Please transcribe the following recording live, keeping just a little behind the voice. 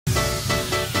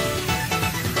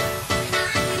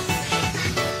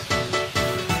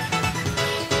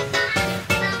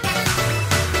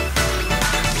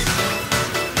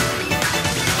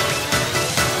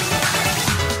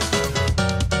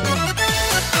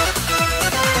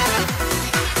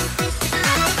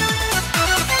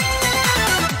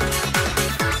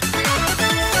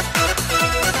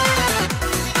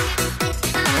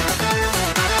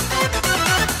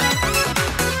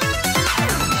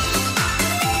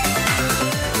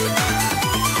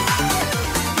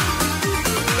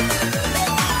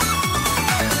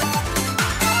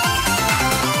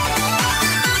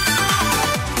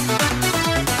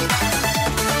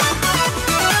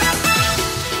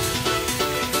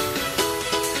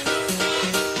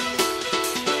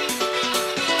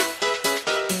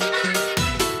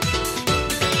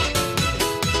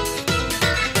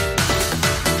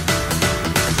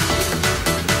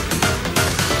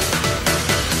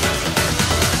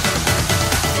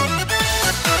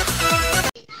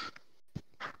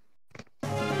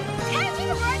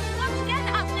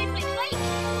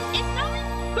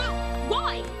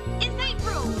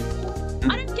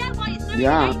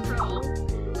Yeah. April.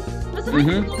 There's a lot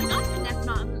going on in this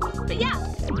month. But yeah,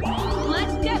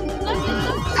 let's get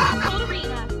Snowflake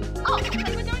Arena. Oh,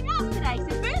 and we're going last today.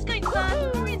 So Boo's going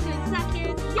first, Mario's going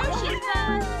second, Yoshi's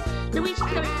first, Luigi's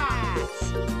going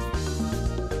last.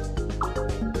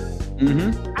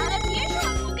 And as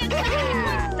usual, we'll get second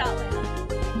to start with.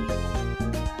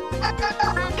 And let's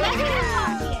get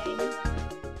partying.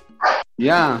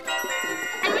 Yeah.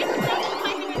 And we can start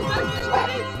playing in both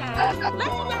Boo's now.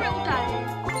 Let's see where it will go.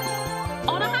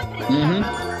 On a happening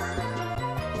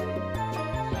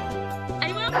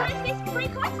anyone else want to escape free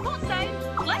coins? Thought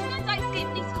so. Let's go and escape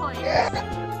these coins.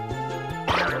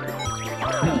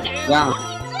 Yeah. What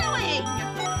are you doing?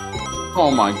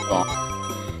 Oh my god.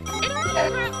 It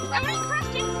already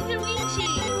crashed into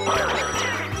Luigi.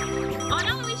 Oh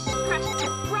no, Luigi just crashed into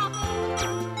Bravo.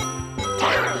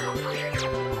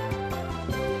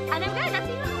 And I'm good. Let's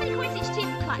see how many coins each team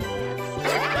collects.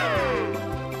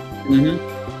 I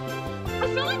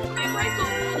feel like the Cranberries got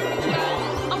more than the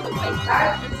Jones of the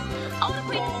Quakers. Oh, the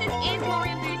Quakers is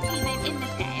Mario and Boo's teammate in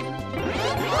this game.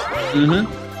 I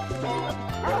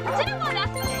don't know why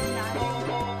that's a thing,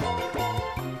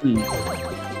 though.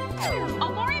 Oh,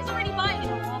 Mario's already buying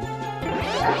it all.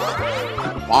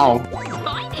 Wow.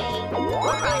 Spiny!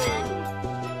 Alright then.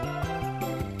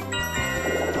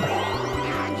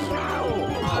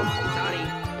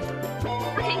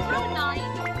 Okay, throw a 9.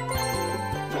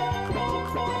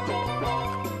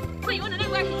 Wait, you wanna know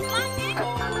where he's landing?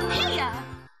 Here!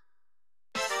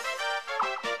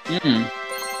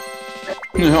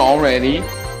 Already?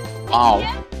 Wow.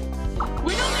 Yeah.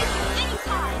 We're not wasting any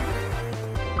time.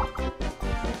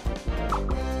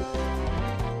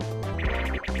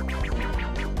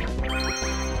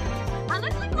 And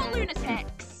looks like we're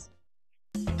lunatics.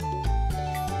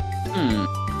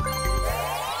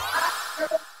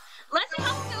 Let's see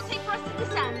how long it'll take for us to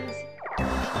descend.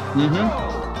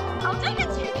 Oh, don't get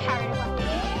too carried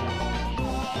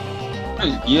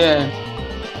away. Yeah.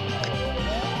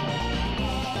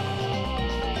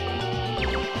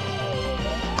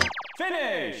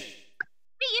 Finish!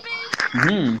 Beat you,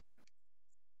 Boo.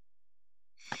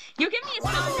 You're giving me a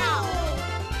spell now.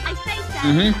 I say so.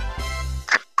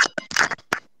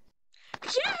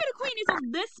 Because you know who the queen is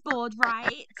on this board,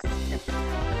 right?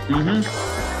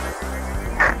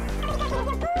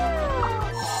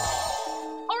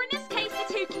 Or in this case, the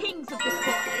two kings of this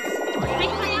board.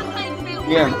 Because I am playing Bill.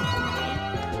 Yeah.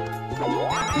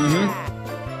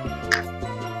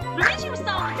 Luigi was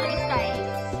starting with his face.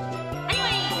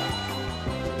 Anyway,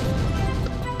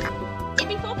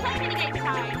 before playing any game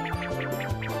time,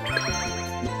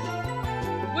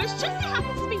 which just so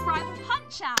happens to be rival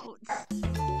punch-outs.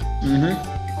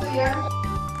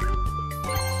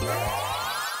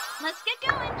 Let's get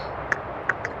going.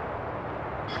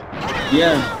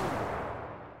 Yeah.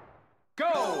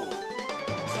 Go!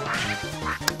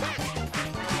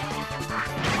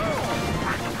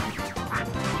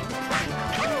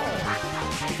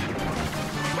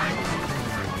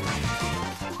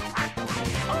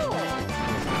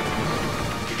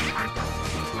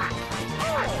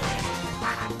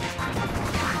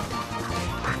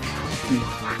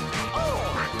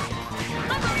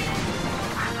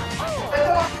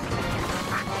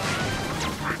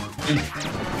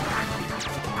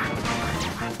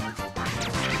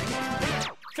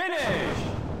 Finish!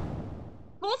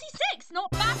 46,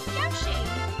 not bad for Yoshi.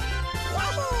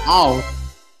 Oh.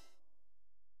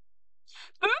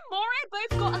 Boo and Mario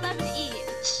both got 11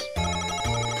 each.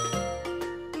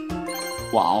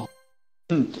 Wow.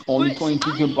 Only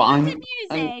 22 combined. That's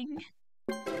amusing.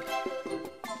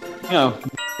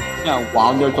 Yeah,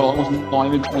 wow, their total was not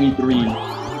even 23.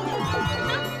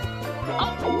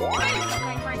 Oh, Boo's not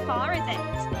going very far, is it?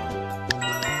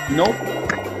 Nope.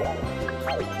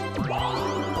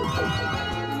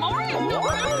 Mario's not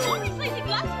obviously the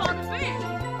less far than Boo.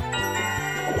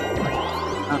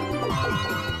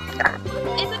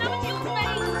 It's another duel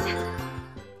space.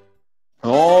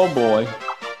 Oh boy.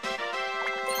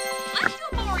 Let's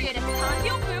duel Mario this time.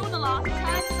 Duel Boo on the last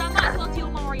turn, so I might as well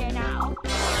duel Mario now.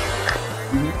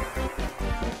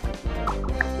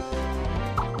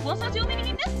 What's our duel meaning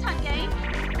in this turn game?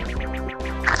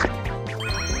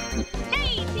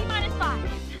 Hey, T-5.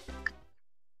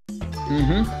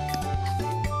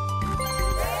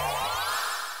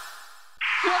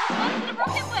 Whoever's first to the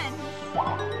rocket wins.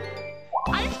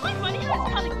 And it's quite funny how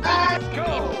it's coming through in this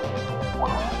game.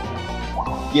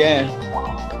 Yeah.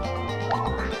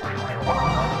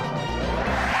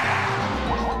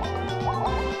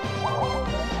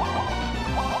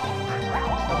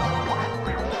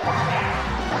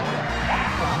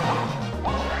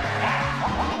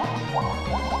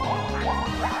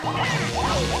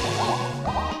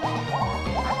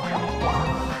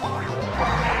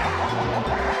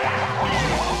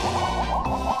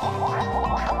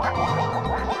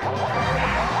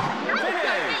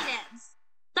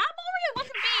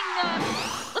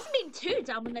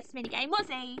 on this minigame, was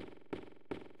he?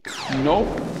 Nope.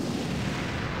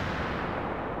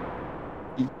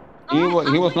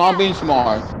 He was not being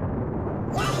smart.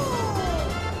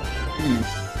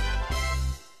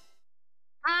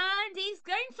 And he's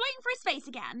going floating for his face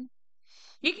again.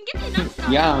 You can give me another star,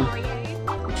 Mario.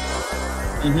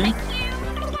 Thank you.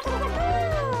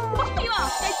 What you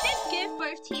ask? I did give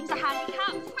both teams a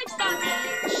handicap, 5 stars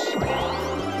each.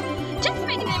 Just to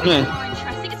make it a bit more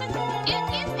interesting, it is a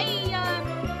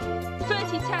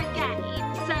 30-turn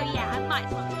game, so yeah, I might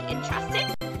as well make it interesting.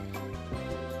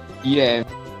 Yeah.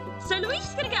 So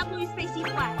Luigi's gonna get a blue space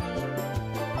either way.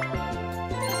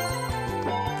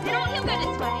 You know what? He'll go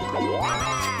this way.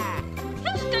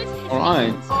 He'll just go to his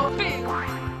Alright. Boom.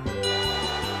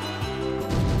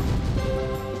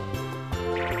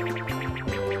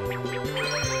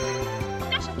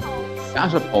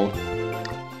 That's a pole.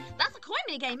 That's a coin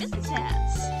minigame, isn't it?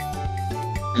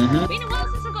 Mm-hmm. Been a while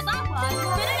since I've got that one,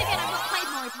 but then again, I've not played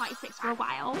Mario Party 6 for a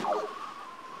while.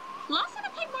 Last time I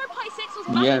played Mario Party 6 was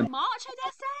back in March, I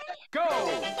dare say. Go!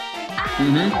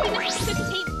 Probably this is the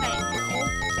 15th thing.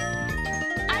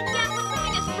 And yes, I'm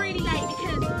saying it's really late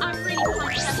because I'm really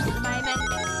behind schedule at the moment.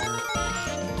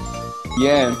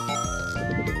 Yeah.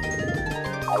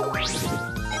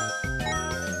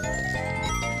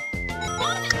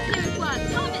 Part of it's to do with work,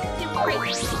 part of it's to do with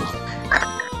crazy stuff.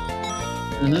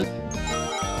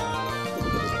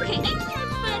 Okay, 8 out of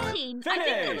 13. I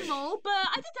didn't get them all, but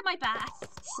I did my best.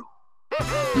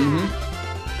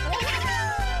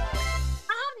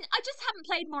 I just haven't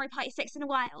played Mario Party 6 in a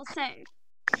while, so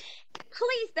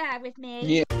please bear with me.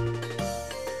 Yeah.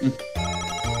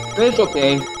 It's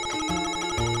okay.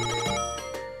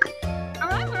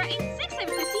 Alright, we're at 86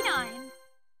 over 59.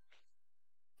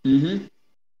 You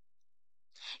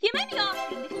may be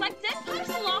asking because I did post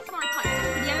the last Mario Party 6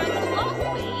 video I did last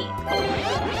week,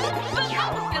 but that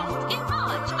was filmed in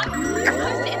March. I was supposed to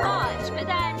post it in March, but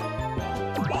then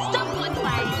stuff got in the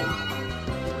way.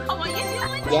 Oh, are you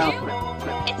dueling too?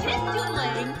 It is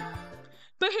dueling.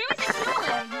 But who is it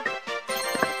dueling?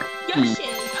 Yoshi,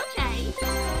 okay.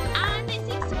 And it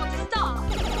seems to want to start.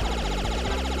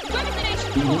 Good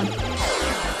elimination point.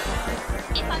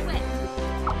 If I win.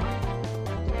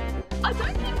 I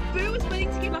don't think Boo is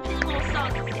willing to give up any more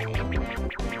stars this game.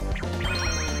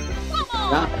 One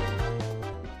more!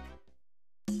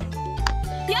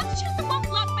 You have to choose the one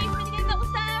block-based minigame that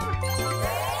was there.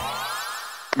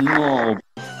 No.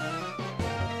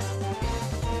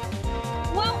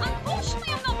 Well,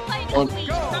 unfortunately, I'm not playing as Luigi,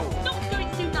 so I'm not going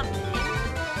to do nothing.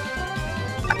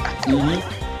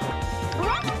 Or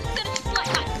I'm just going to just let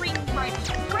that green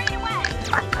rain away.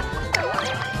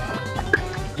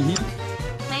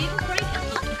 Maybe green is a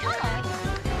lucky colour.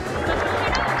 But who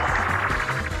knows?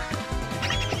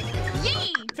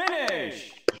 Yee! Finish!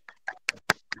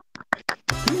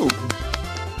 Ooh.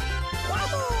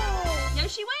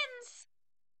 Yoshi wins!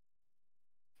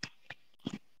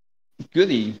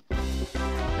 Goody.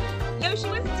 Yoshi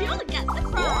wins the duel and gets the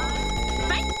prize.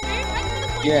 Thanks, Boo. Thanks for the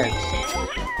point Yeah.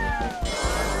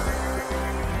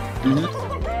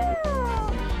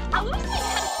 I will say you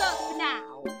had a start for now.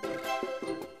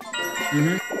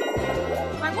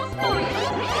 Right, what's Mario?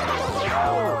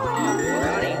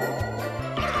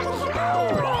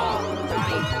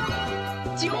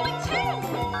 Dueling too!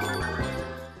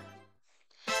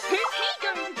 Who's he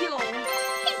going to duel?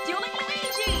 He's dueling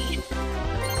Luigi!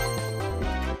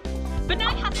 But now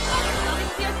he has to start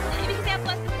because he has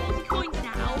less than 40 coins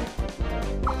now.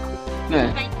 Yeah.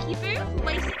 Thank you, Boo, for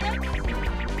wasting them.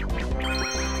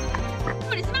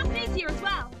 But it's mass easier as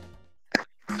well.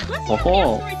 Let's see if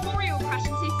Mario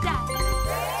impressions instead.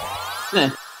 Yeah.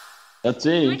 Let's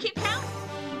see. Do I keep count?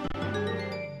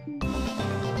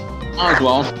 Might as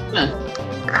well. Yeah.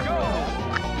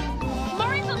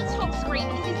 Mario's on the top screen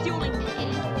because he's dueling me.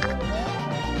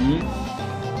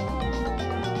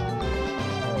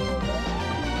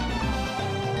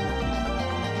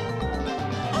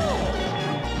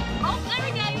 Oh, there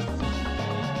he goes.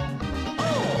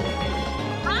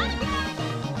 And again.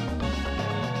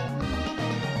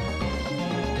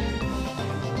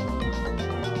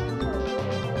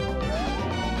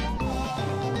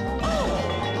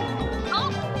 Oh,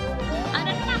 and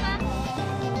another.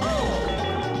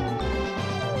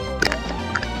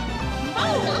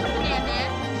 Oh, that was near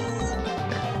this.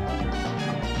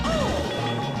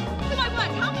 So my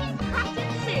word, how many is cracked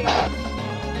into?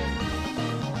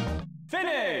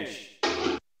 Finish!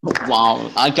 Wow,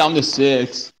 I counted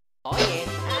 6. Oh yeah,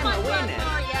 Oh my word,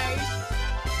 Mario.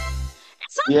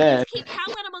 Some Yeah. things keep count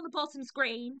when I'm on the bottom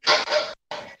screen.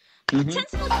 Mhm. Tend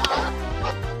to look up.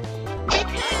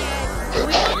 Because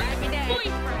my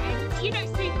boyfriend, you know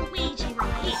Super Luigi,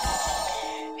 right?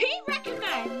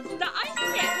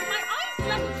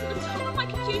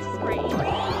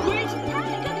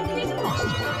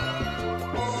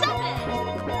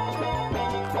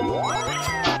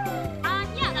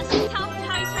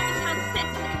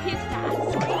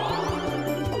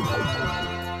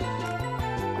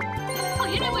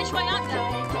 you know which way I'm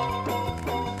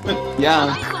going. Yeah.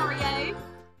 Hi, Mario.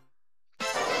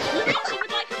 Luigi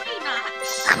would like a rematch.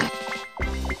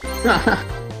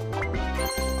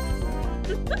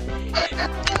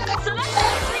 So let's do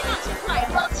a rematch of play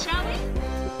cards, shall we?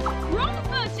 We're on the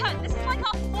third turn. This is like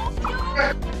our fourth duel.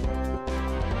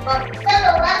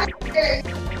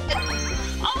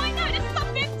 Oh, I know. This is our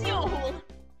fifth duel.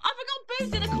 I forgot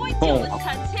Boo's in a coin duel this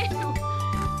turn too.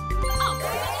 Oh, we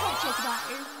got culture to go.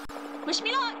 Wish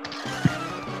me luck.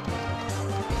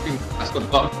 That's good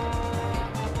luck.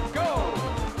 Go!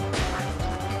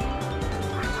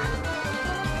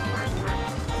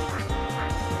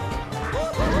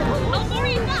 Oh,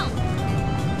 Mario's out.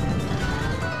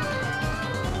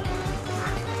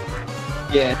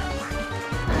 Yeah.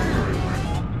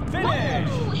 Finish!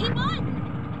 Oh, he won.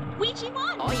 Luigi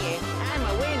won. Oh yeah, I'm a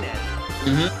winner.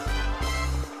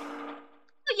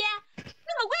 Oh yeah,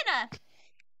 you're a winner.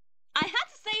 I had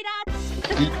to say that.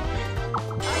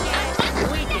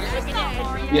 Luigi, look at that.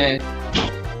 Mario. Yeah.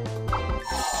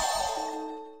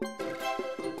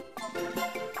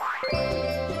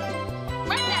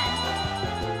 Right then.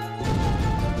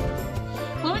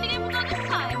 We're only going to go this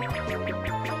time.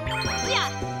 Yeah,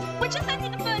 we're just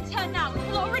ending the third turn now.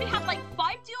 We'll already have like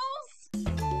 5 duels.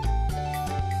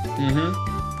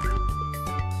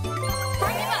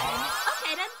 Bring it back.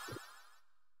 Okay then.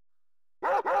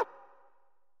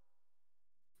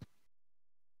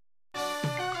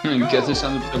 Guess it's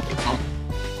on the I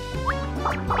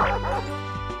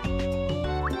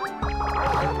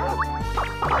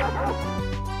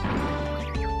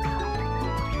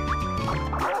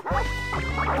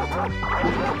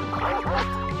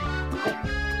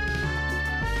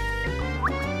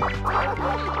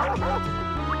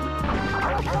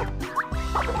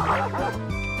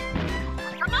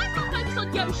might as well focus on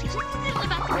Yoshi just to see the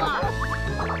better laugh.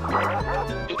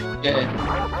 Yeah.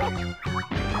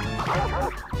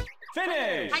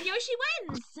 Finish! And Yoshi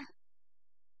wins.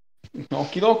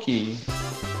 Okie dokie.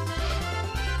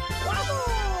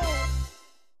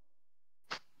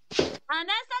 And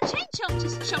there's that Chain Chomp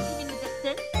just chomping in the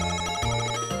distance.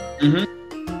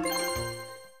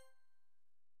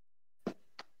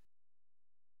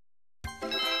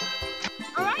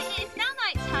 Alright, it is now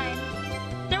night time.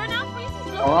 There are now fleeces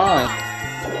blocking Alright. the path.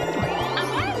 And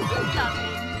where is Boo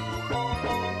going?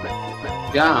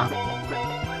 Yeah.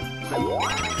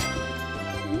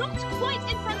 Not quite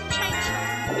in front of Chain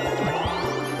Chomps.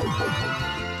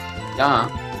 Yeah.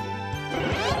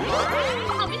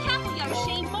 Oh, be careful,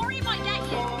 Yoshi. Mario might get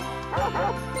you.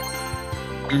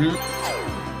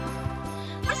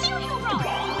 Let's see what he'll roll. 8?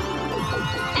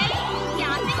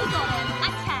 Yeah, I think he got him. A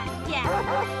 10, yeah.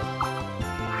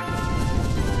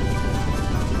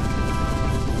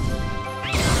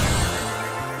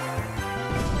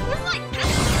 Looks like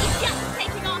he's just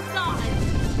taking our side.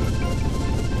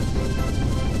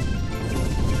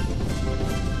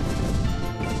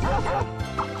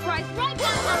 Right, right one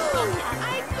last rocket.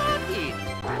 I got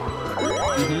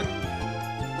it.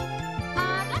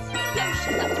 Let's see what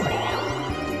Yoshi's up to now.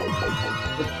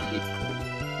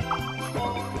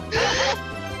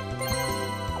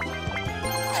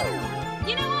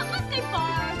 You know what? Let's go for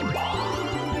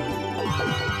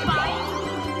 5,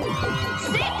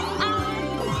 6, and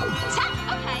 10.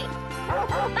 Okay,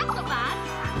 that's not bad.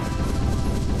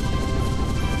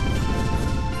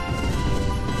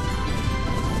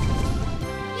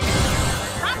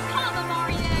 That's karma,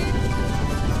 Mario.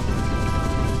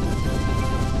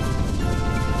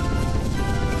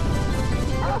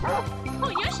 Oh,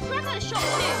 Yoshi's run out of shot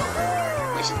too,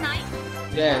 which is nice.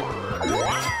 Yeah.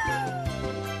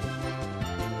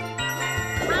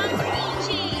 And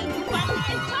Luigi, finally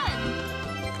his turn.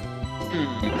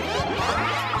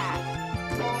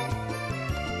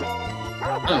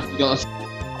 You got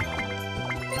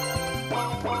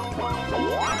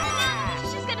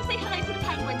She's just gonna say hello to the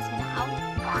penguins for now.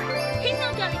 He's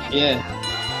not going anywhere. Yeah.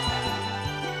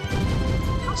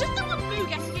 Just don't want Boo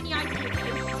getting any ideas,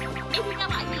 if you know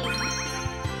what I mean.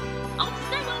 Oh,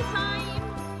 snowball time!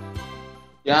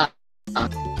 Yeah.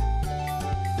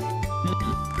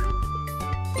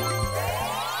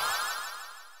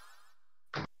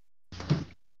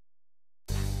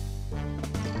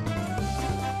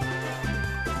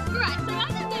 Right, so I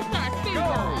don't go first, Boo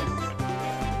does.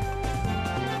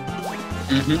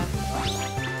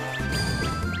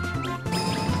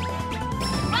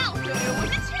 Well, Boo,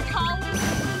 is it too cold?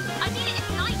 I mean, it's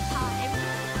night time.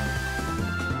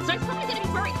 So it's probably gonna be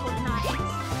very cold tonight.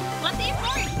 Let's see if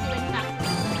Mario can do any better.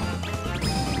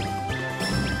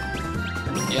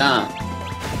 Yeah.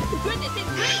 Goodness, it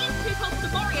really is too cold for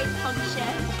Mario's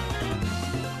function.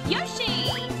 Yoshi!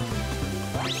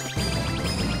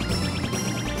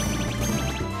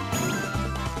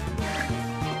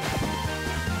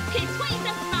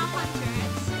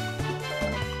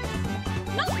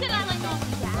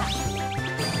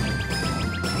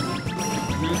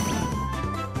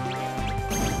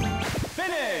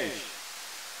 Finish!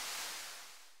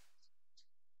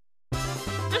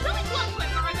 There's always one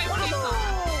point where I go too far.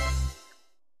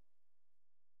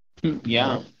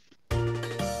 Yeah.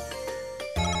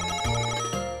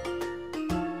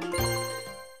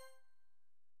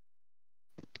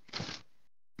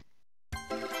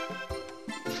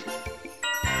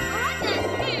 Alright then,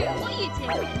 Boo, what are you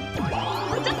doing?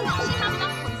 It doesn't actually have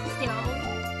enough points still.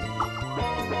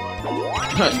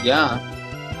 Yeah.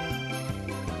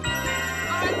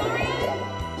 Alright, Mario.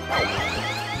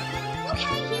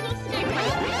 Okay, he wants to go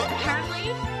places, apparently.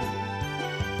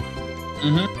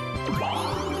 Mm-hmm.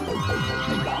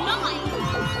 9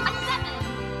 and 7.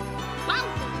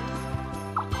 Wowzers.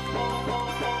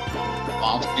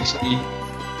 Wow, 60.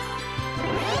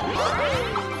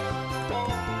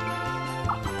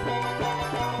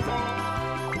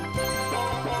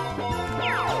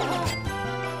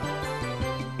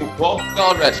 Well,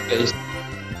 God rest, please.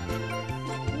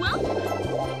 Well.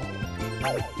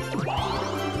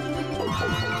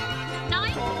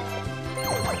 9.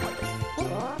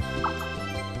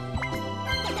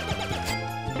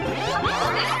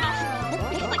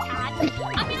 Because I can.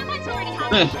 I mean, I might already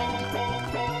have it.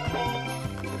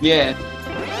 Yeah.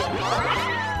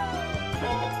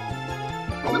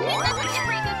 I think that's actually a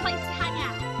pretty good place to hang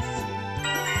out.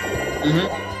 Mm-hmm.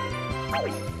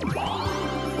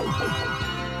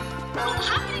 Oh,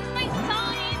 happening space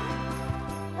time!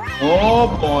 Oh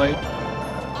boy.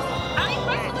 I mean,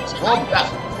 resolution Oh, like yeah.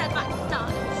 said back to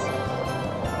start.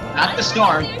 At the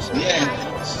start. Yeah.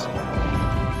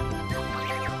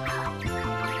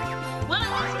 Well, at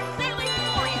least we can stay away from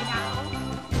Mario now.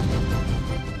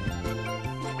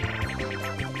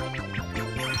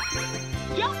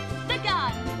 Jump the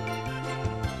gun!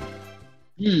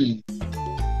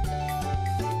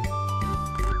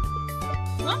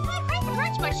 One time break the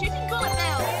bridge by shooting bullet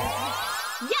bills.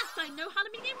 Yes, I know how the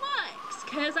mini works,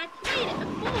 because I played it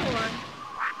before.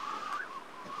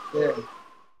 Yeah.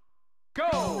 Go!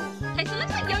 Okay, so it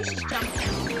looks like Yoshi's jumping.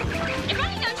 If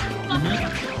only Yoshi was bubble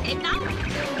jumping, it now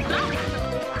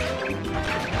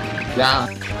Yeah.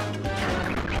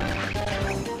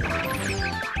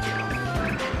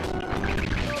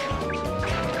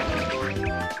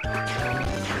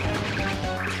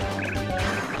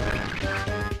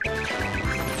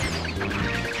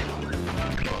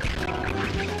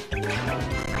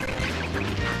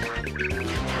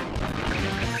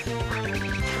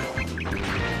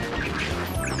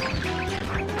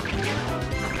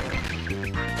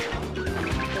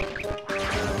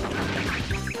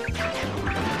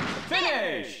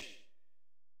 Finish!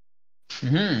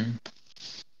 Mm-hmm.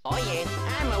 Oh yes,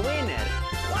 I'm a winner.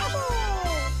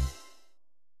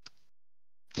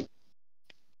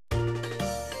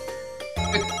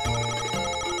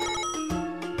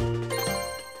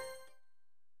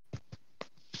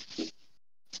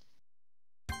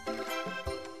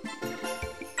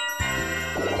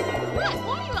 What?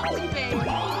 What are you up to, babe?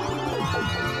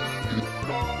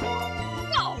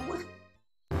 No!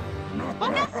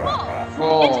 Well, guess what?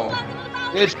 Oh, It just landed on the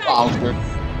Bowser it's Crash. Bowser.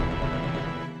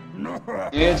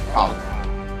 It's Bowser.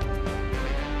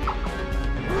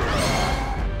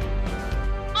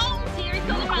 Oh dear, he's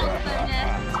got the Bowser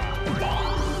bonus.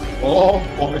 Oh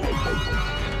boy.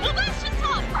 Well, that's just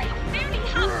heartbreak. They only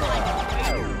have 5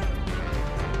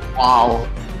 Wow.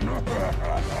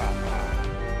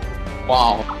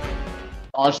 Wow.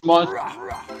 Not much.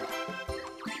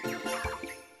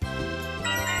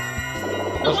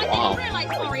 Oh, That's I wow. didn't realise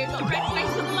Mario got red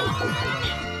space for the last one.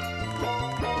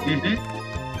 Mm-hmm.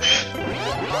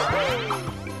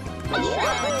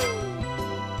 Mushroom.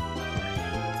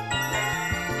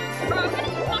 Bro, I'm gonna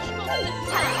use mushroom for this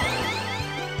tank.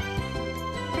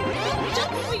 Just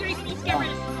before you even need to get rid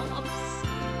of some mobs.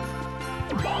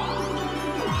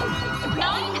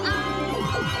 9 and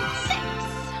 6.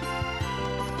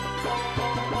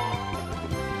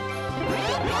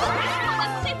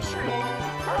 That's super true.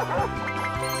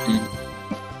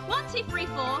 1, 2, 3,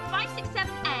 4, 5, 6,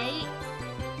 7, 8,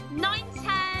 9,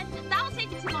 10. That'll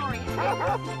take it to Mario.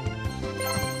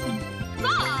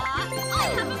 But I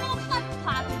have a more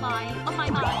clever plan on my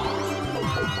mind.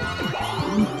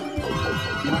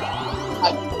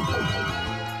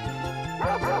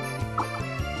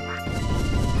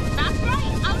 That's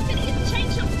right. I was gonna use the Chain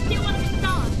Chomps to steal one of his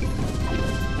stars.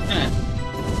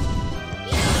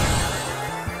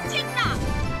 Take that.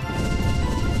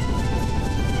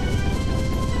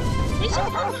 It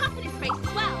should have happened in space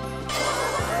as well.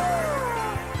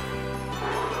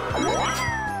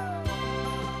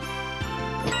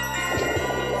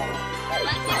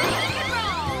 Let's give it a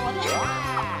roll.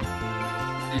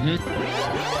 Mm-hmm.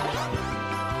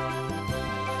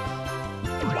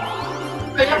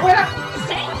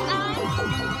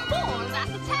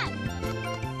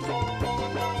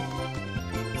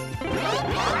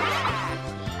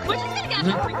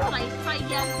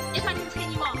 you if I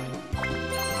continue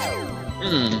on.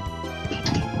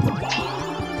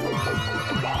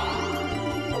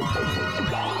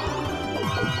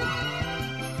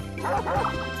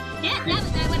 Yeah, there we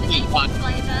go with the game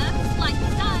flavor. Like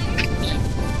so.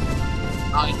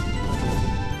 Nice.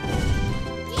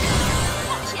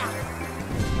 Gotcha.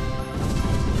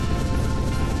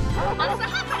 What's the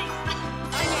happening?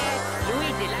 Oh yeah,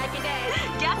 Luigi like it there.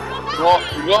 Guess what's Roll,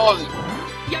 happening? roll,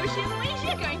 Yoshi and Luigi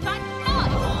are going back to start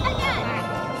again.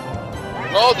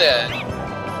 roll then.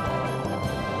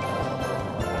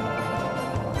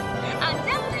 And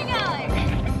down they go.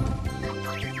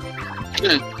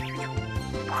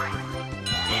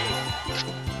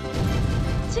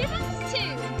 2 versus 2.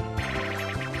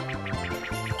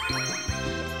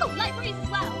 Oh, light breeze as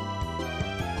well.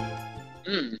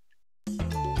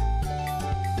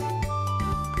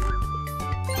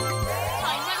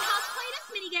 I know how to play this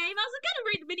minigame. I was gonna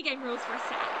read the minigame rules for a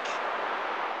sec.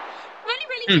 I've only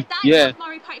really did that yeah. in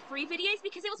Mario Party 3 videos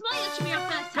because it was literally our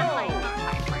first time playing Mario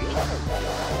Party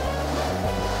 3.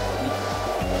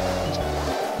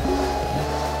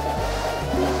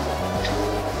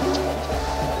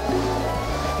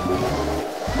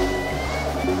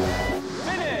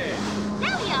 Finish!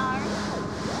 There we are.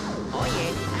 Oh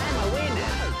yeah, I'm a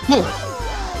winner.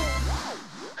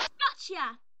 Gotcha.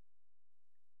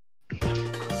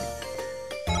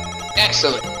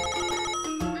 Excellent.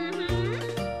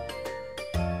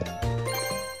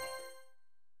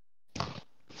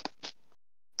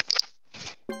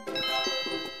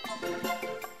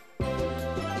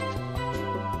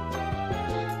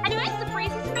 Anyways, the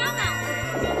freezes are now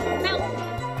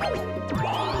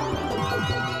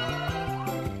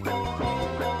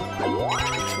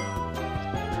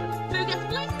Boo gets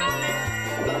blue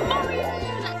space. Mario,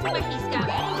 let's see where he's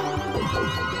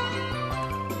going.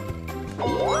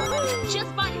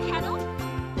 Just by the kettle.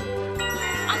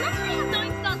 I love how we have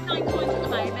 9 stars, 9 coins at the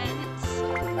moment.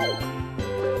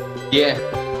 Yeah.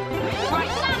 Right,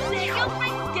 that's it. Your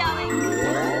friend's going.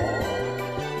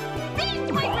 Being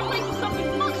played replaces something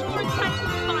much more intense and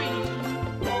defining.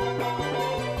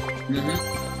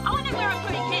 I wonder where I'm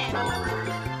putting him.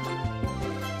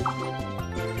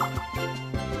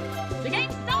 The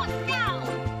game starts now.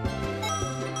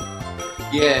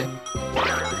 Yeah.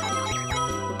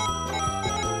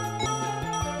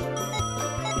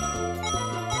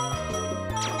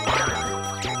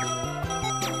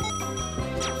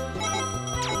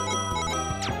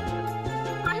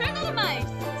 Right, who got the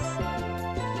most?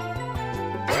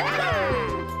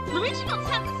 Luigi got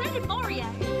 10, but so did Mario.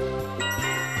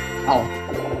 Oh.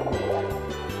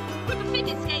 With the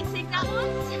figure skating, that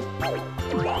was.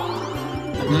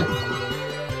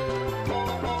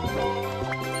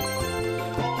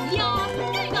 Yeah,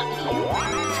 going up here.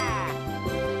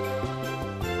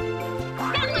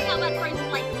 Gonna hang out that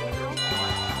frozen lake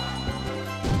now.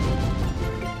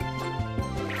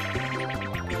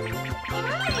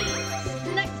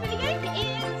 Alright, next minigame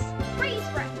is freeze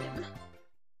frame.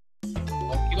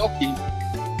 Okie dokie.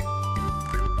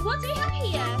 What do we have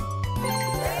here?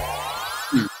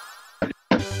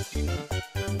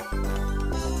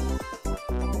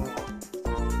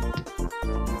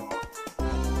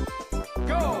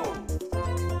 Go!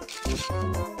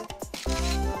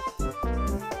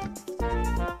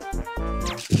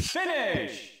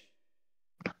 Finish!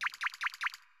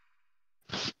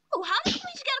 Oh, how did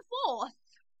Luigi get a 4th?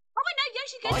 Oh, wait, no,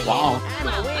 Yoshi goes Oh, in. wow. Well, I'm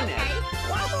a winner. okay.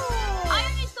 I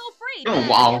only saw 3. Oh, but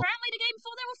wow. Apparently the game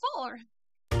before there were 4.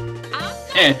 I'm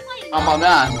Eh, playing how about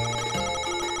that?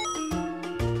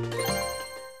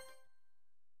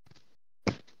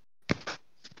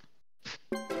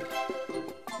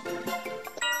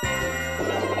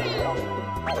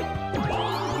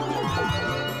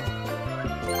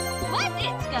 Where's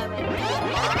it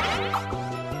going?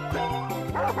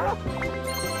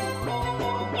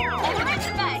 Oh, that's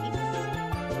the base.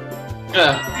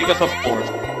 Yeah, because of course.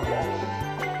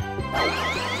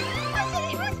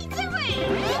 What's he doing?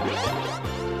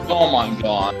 Oh my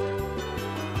god.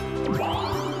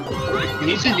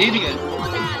 He's an idiot.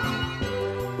 Oh, Dad.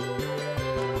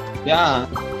 Yeah.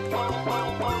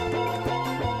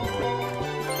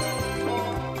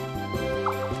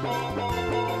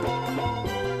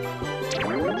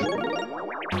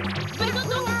 Wiggle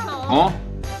Doggy Talk. Huh?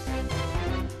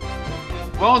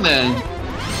 Well then.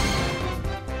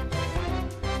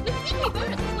 With Mickey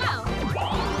bonus as well.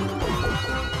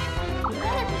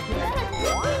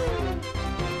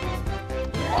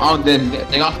 Oh, then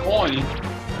they got coin.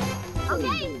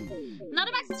 Okay.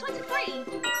 Another max is 23.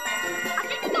 I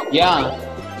think we got Yeah.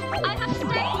 3. I have to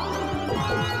say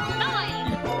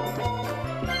 9.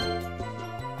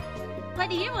 Where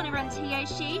do you want to run to,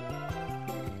 Yoshi?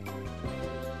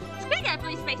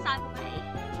 Mario's face either way.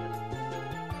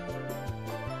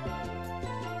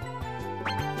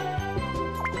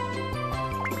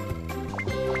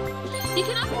 You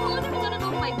can have all of them done it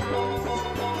all way best.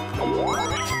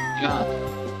 Yeah.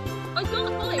 Oh, it's not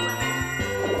the fully way.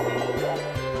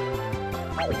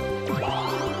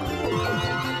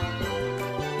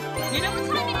 You know what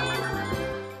time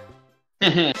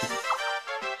it is?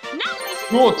 Now we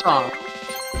should Your time.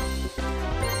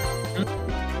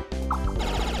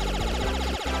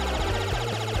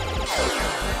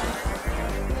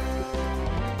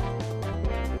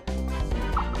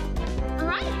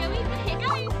 Alright, here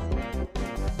goes.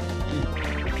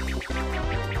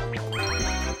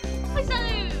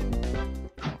 Balloon!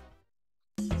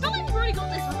 It's not like we've already got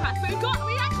this request, but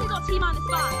we actually got T-5.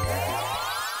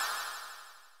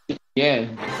 Yeah.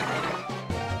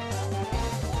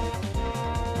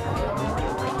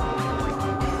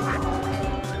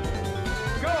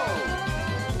 Go!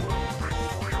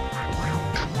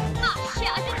 Oh shit,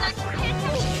 I didn't actually pay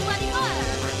attention to where they were.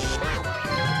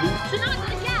 So now I'm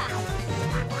gonna guess.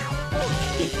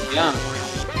 Yeah.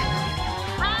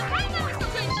 Right now it's not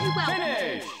going too well.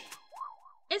 Finish!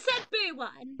 It said boo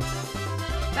one.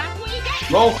 That's what you get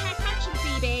if Roll. you pay attention,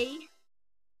 Phoebe.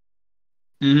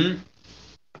 Mm-hmm.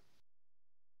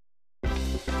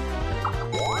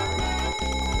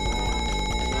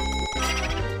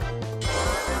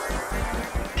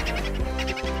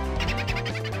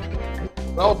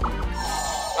 Well,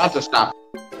 that's a stop.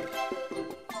 Oh,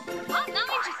 now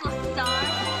we just lost a star.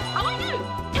 Oh, I know.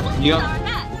 It wasn't Yeah. a star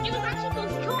there. It was actually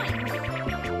 40 coins.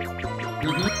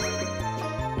 Mm-hmm.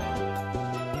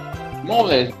 More or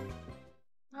less.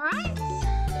 Alright.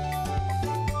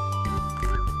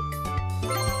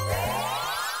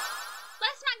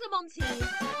 Let's smack the Monties.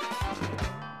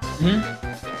 Mm-hmm.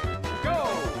 Go!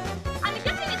 And the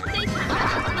good thing is the daytime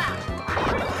version as well.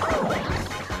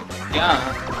 Yeah.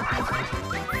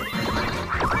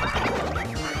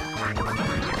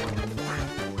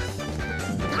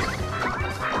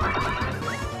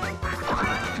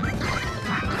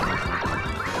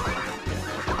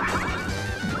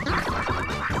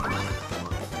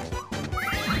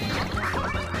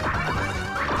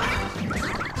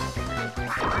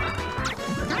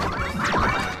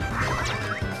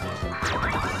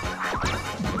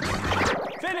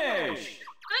 Finish!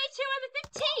 32 over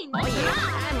 15. Oh yeah,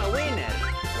 I'm a winner.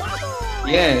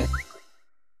 Yeah.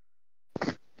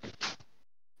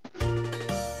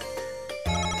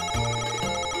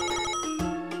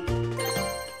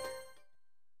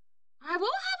 Alright, what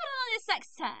will happen on this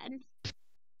next turn?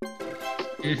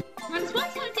 Mm. Runs one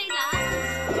time day left.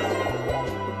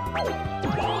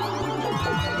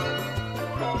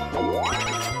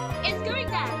 It's going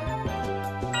there.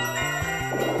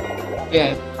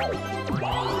 Yeah.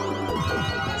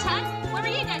 Turn, where are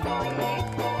you going, Mario?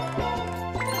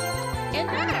 In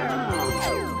there.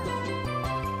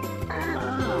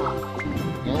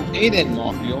 Okay then,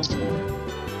 Mario.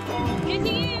 Good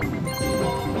to you.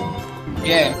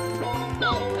 Yeah.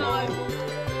 Oh no.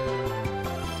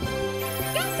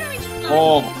 That's very slow.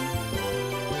 Oh.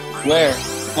 Where?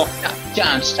 Oh,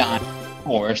 Johnstown. Of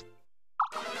course.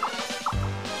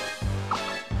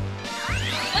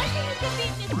 Let's see who can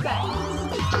beat this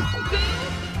race.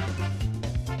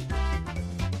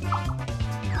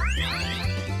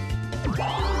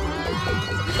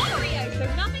 Mario, so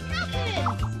nothing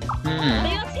happens. Hmm.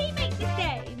 They are teammates this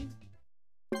game.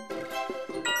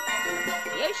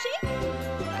 Yoshi?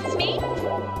 That's me?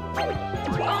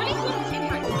 Only one of two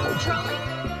characters controlling.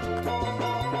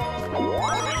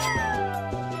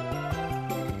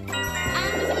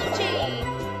 And Luigi,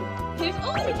 who's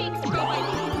also being controlled by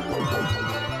me.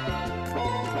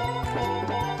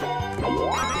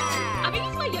 I think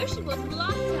it's where Yoshi was in the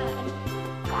last turn.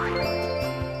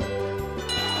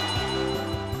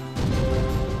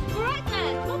 Alright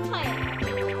then, one player.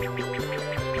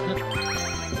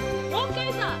 One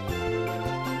goes up.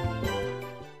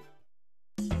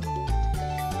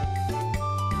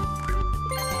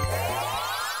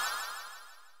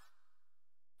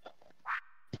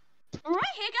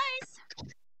 Alright, here goes.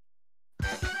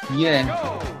 Yeah.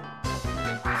 Go!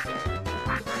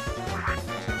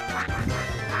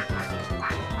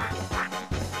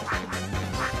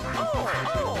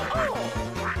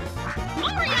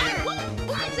 Mario,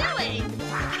 what are you doing?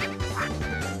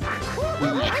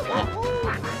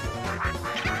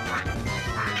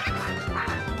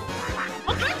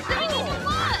 What are you doing even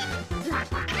worse?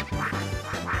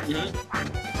 Mhm.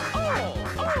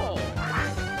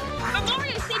 And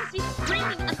Mario seems to be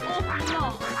screaming an awful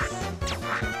lot.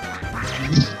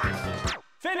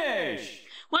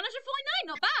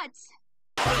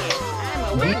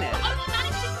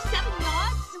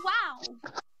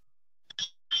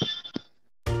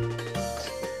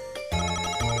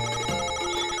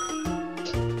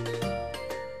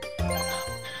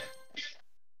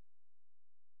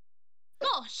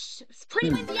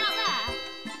 pretty windy out there.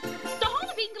 The whole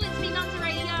of England's been under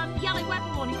a yellow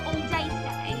weather warning all day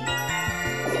today.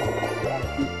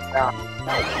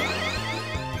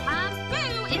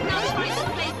 Boo is now trying to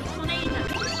play the tornado.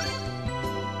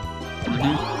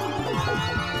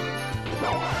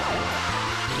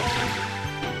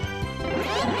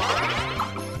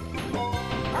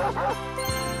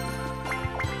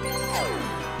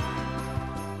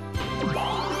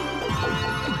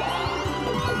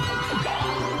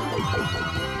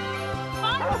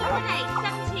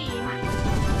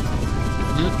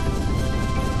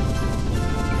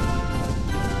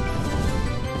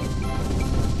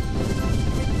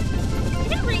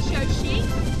 Did it reach Yoshi?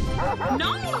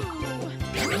 No!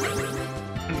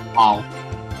 Wow.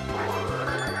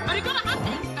 But it got a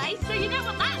happening space, so you know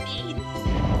what that means.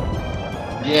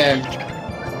 Yeah.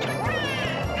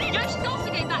 Yoshi's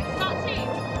also going back to start too.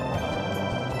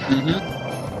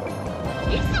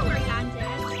 He's still where he landed.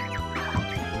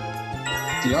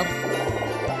 Yep.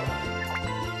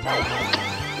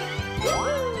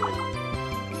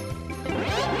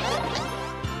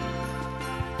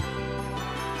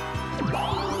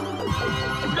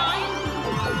 9,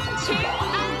 2,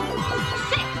 and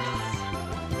 6.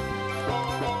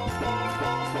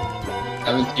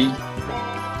 17.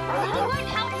 That won't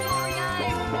help, Mario.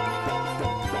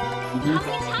 How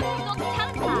many times have you got to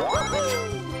telepath?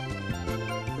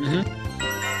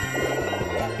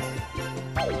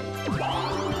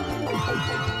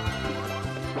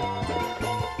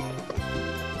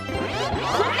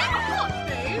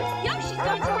 Yoshi's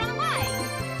going to run away.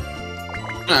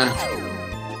 9,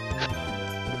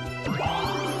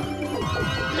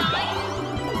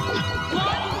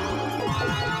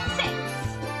 1, 6,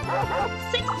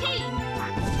 16.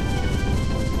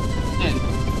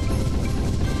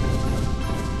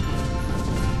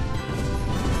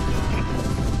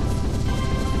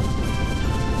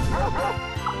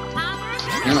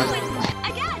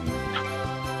 Again.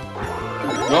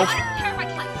 Nope. I don't care if I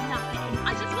collect nothing. I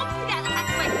just want to get the heck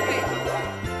away through.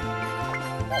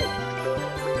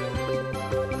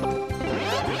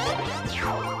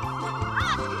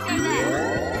 Go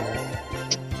there.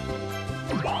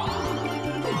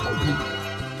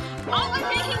 Oh,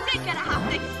 okay, he did get a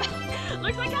happening space.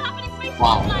 Looks like a happening space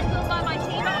Wow. was landed on by my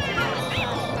team.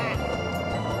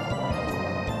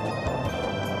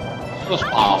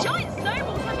 Wow. Giant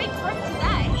snowballs have been thrown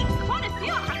today. Quite a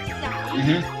few, I have to say.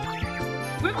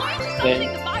 We're going to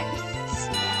something the most.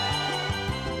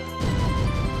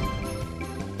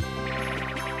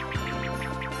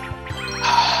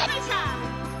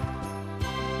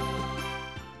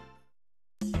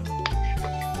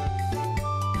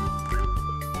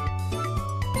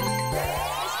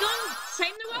 It's gone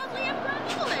same the worldly and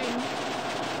rambling.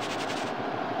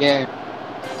 Yeah.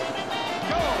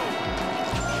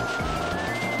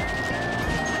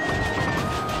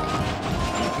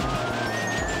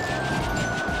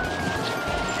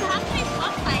 Perhaps we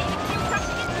swap play if you're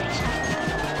crashing into each other.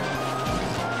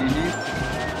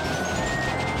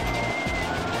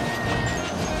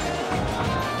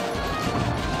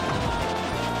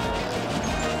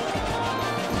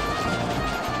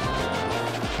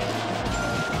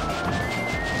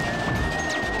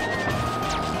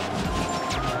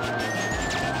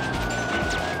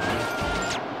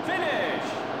 Finish!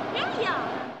 Here we are.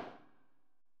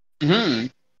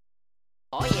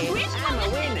 Oh yeah, Which I'm one a was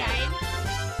the winner. game?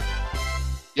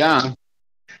 Yeah.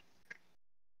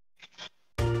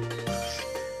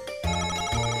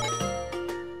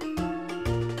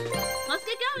 Let's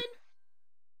get going.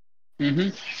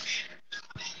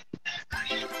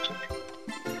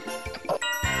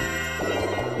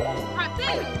 Right, boo.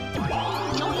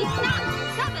 You're eating that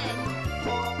 7.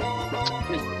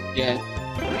 Yeah.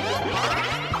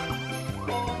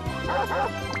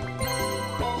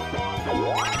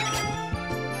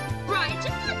 Right, just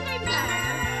like it over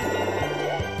there.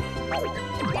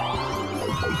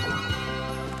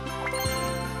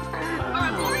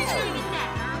 Alright, Wario's going in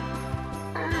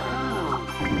there.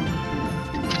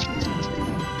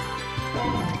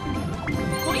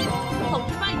 Wait, hold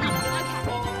your mind up,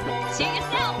 okay. Suit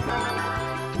yourself.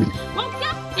 Well,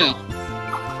 guess Yeah.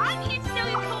 what? I'm here to steal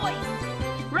your coins.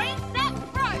 Rain, set,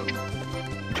 throw.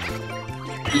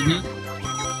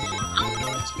 I'll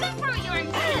just throw at your own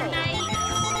teammates.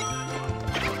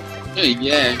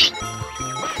 Yeah.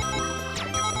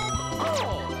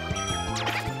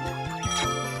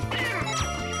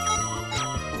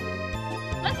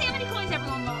 Let's see how many coins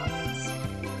everyone lost.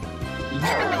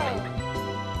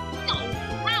 No,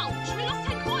 ouch, we lost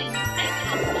 10 coins. They only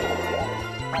lost 4.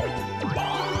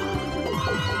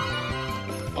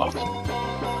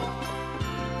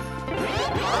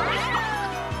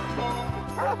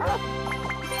 Oh.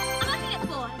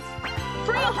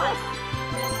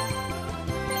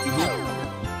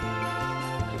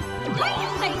 don't you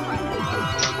say broken?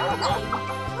 Oh,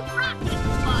 that's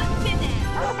fun, isn't it?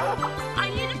 I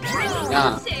need a 3,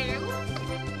 Yeah. 2.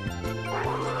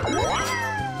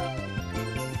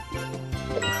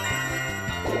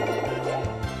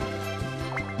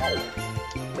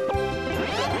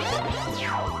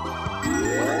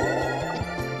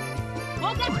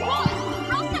 Well, guess what?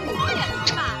 How's the quiet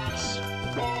match?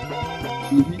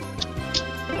 Mhm.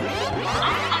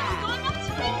 I'm going up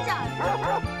to Rita.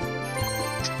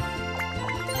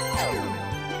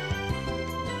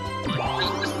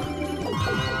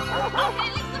 Okay,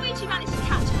 at least Luigi managed to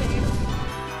catch food.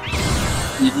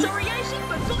 Mhm. Sorry, Yoshi,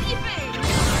 but got your food.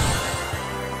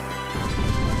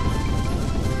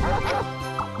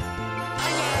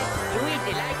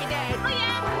 Luigi like that. Oh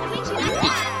yeah, Luigi likes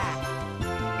it.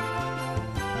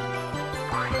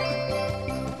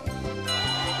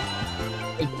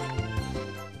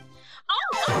 Oh,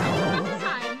 okay,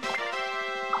 time.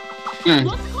 Mm.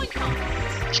 What's the coin cost?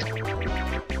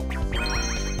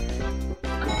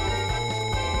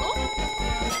 Oh.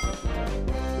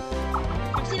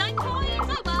 29 coins,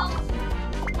 oh well.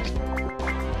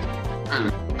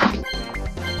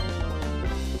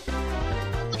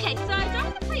 Okay, so I don't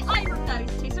have to play either of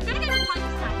those two, so I'm gonna go with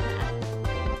Piper Sniper.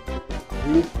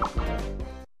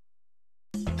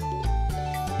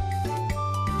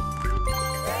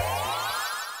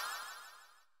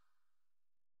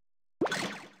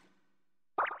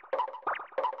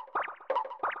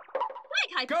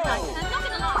 Like Hyper Go! Sniper, I'm not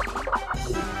gonna lie.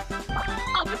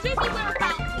 Oh, presumably we're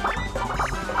about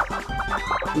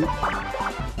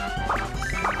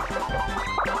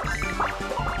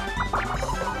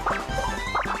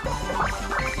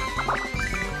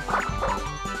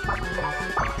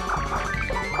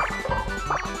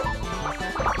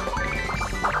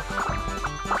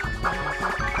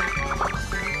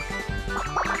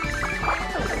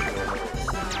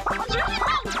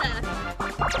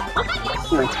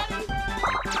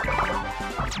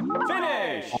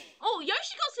Finish! Oh,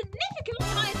 Yoshi got significantly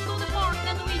higher score than Mario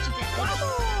than Luigi did.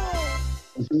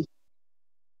 Mhm.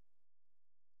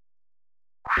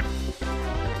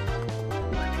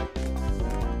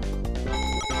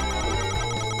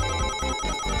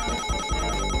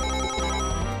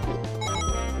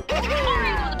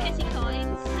 Mario got the pity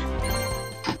coins.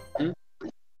 Hmm?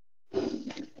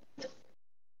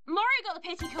 Mario got the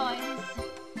pity coins.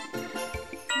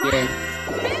 Yeah.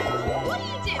 What are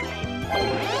you doing?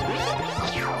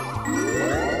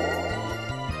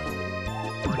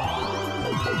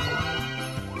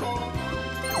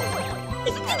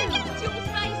 Is it gonna get into your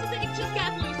space or did it just get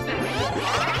a blue space?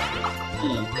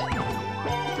 Mm.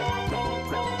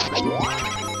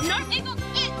 No, it got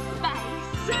its space.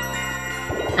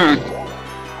 Mm.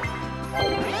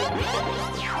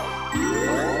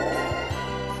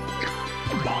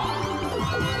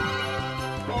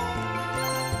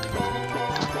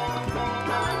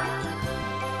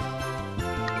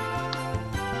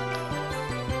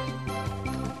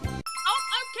 Oh,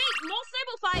 okay, more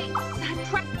snowball fights.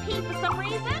 Press P for some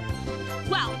reason.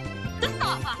 Well, the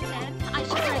start button, I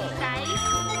should really say.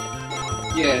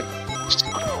 Yeah.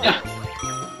 Yeah.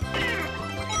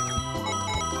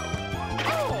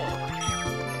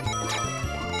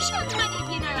 Sure, many of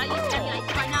you know I use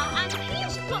emulator right now, and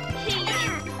he's just got keys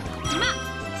mapped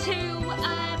to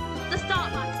the start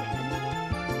button.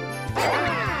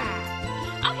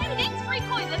 Okay, we gained 3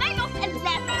 coins, and they lost 11.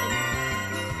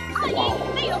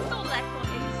 They lost all their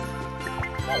coins.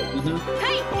 Mhm.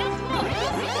 Hey, guess what?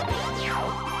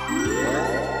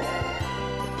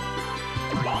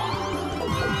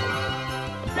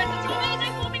 There's a tornado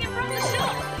forming in front of the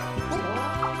shop.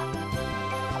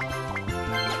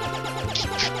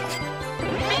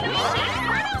 Hey, Luigi,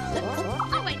 run up!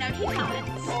 Oh wait, no, he can't.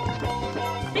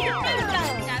 Because food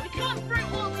doesn't go. We can't throw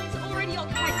orbs onto already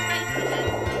occupied spaces.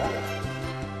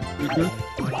 Mhm.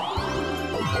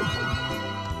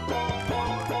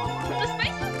 The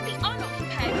space has to be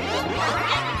unoccupied before we throw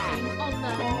anything on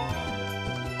them.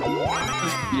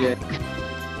 Yeah.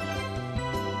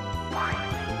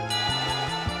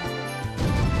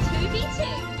 2v2.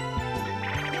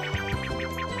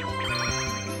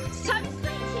 Time is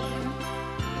 19.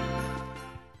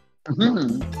 Mhm.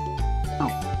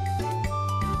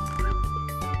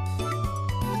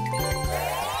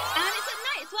 And it's at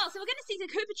night as well, so we're going to see the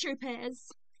Koopa Troopers.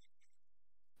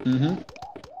 Mhm.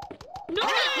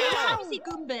 Normally, at daytime you see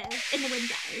Goombas in the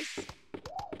windows,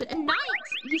 but at night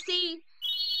you see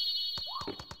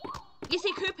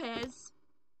Koopas.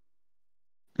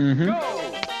 Mhm. Go!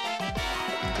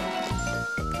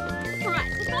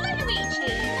 Correct. So follow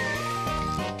Luigi.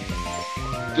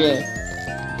 Yeah.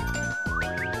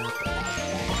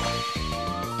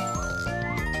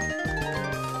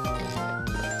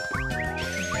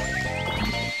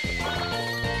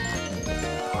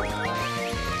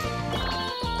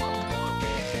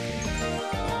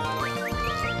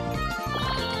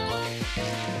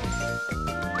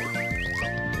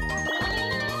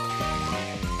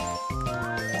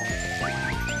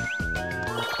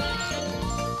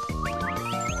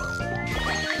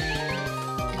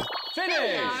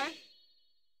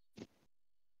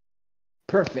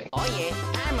 Perfect. Oh yeah,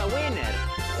 I'm a winner.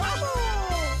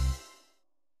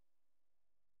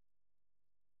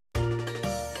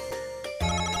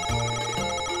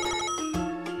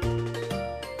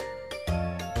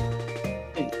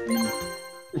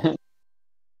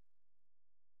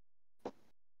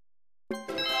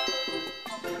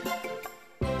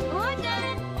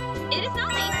 London, it is now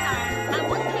daytime. And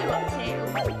what are you up to?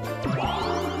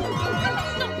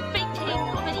 It's not thinking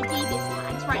of any devious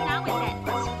plans right now, is it?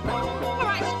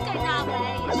 Alright, she's going that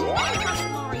way. She's going across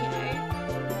Mario.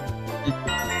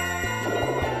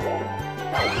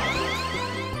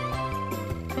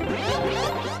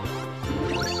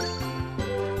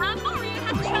 Mario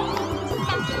has chosen to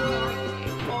battle Mario.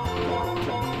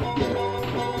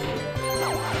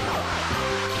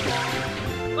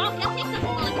 Well, guessing doesn't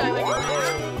want to go anywhere.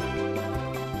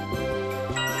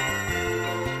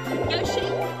 Yoshi?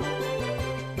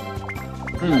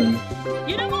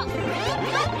 You know what? Let's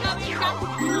go and dance now.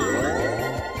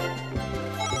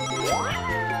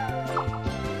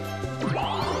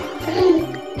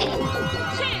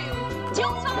 2,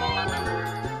 tilt time!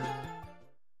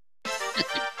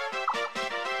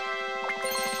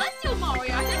 Let's do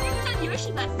Mario. I don't think we've done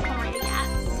Yoshi versus Mario yet.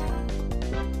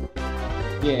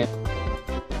 Yeah.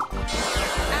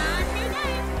 And new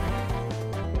game.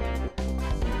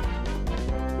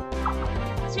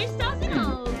 2 stars in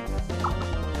all.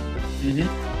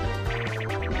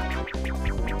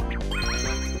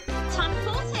 Time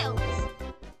for tilts.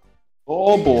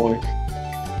 Oh boy.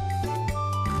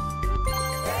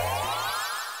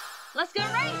 Let's go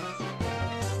race.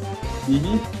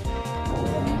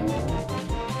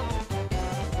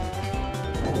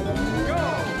 Go!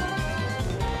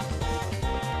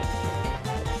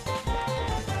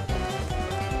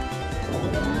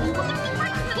 Also, the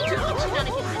fact that George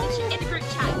shenanigans in the group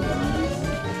chat.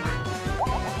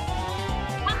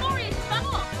 And Mario spun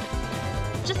off.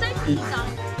 Just so he's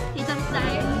done. He's done so.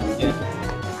 Yeah.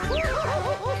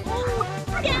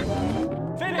 Again.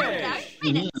 There we go. Finish!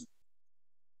 Made it.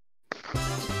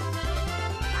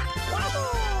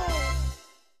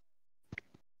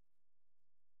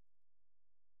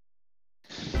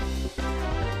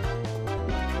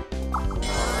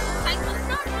 Thanks for the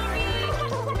start, Mario.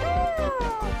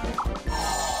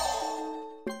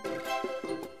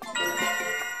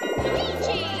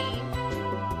 Luigi.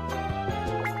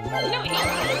 You know what he's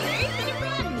gonna do? He's gonna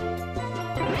run.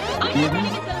 I know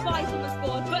running is gonna buy from this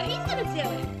board, but he's gonna do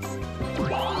it.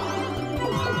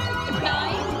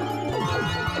 9,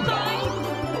 5,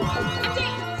 and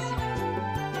 8.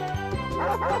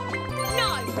 No.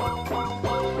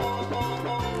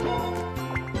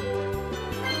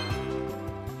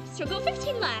 So we've got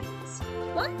 15 left.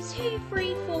 1, 2,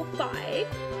 3, 4, 5.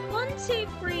 1, 2,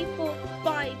 3, 4,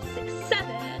 5, 6,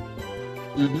 7.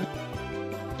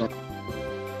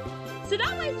 So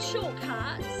that was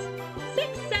shortcuts.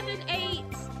 6, 7, 8,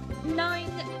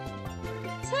 9,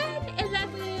 10,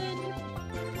 11,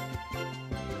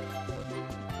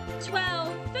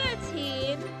 12,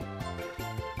 13,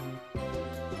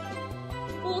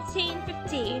 14,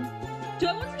 15. Do I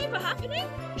want to leave it happening?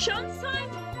 Chance time?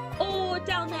 Or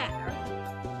down there?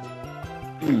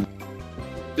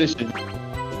 This is. You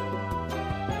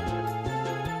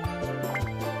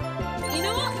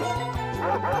know what?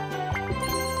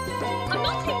 I'm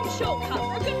not taking the shortcut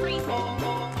for a good reason.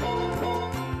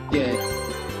 Yeah.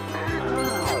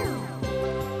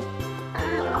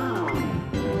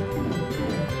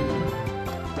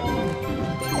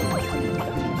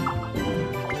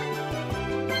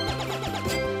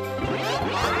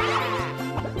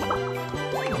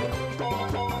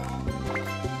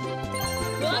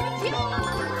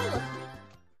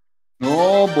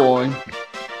 Oh boy.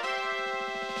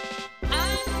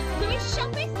 Do we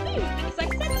shove this food? Because I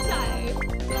said so.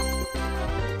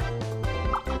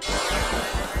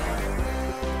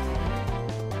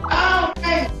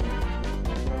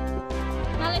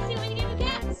 Now let's see what many game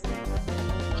gets.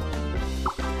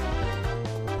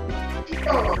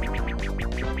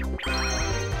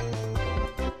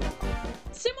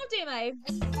 Sumo Demo.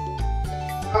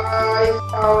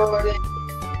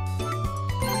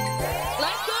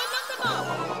 Let's go and knock them off.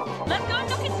 Let's go and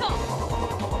knock it off.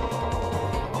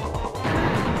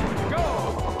 Go!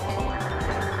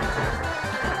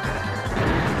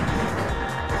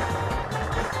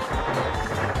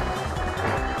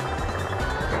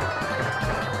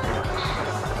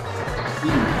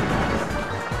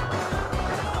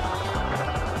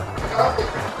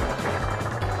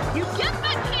 You get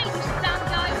back here, you stand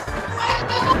guys.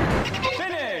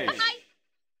 Finish! Bye.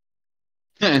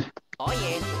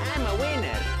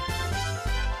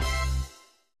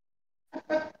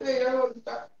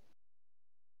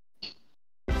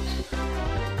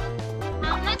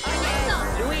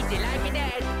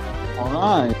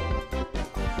 Alright.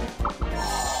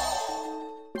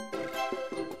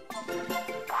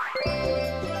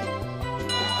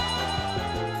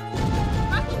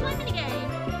 Rapid play minigame.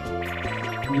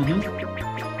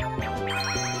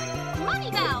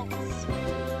 Money belts.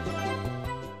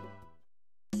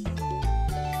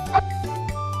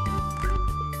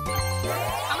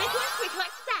 How many coins can we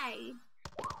collect today?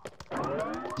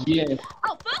 Yeah.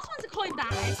 Oh, first one's a coin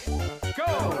bag. Go!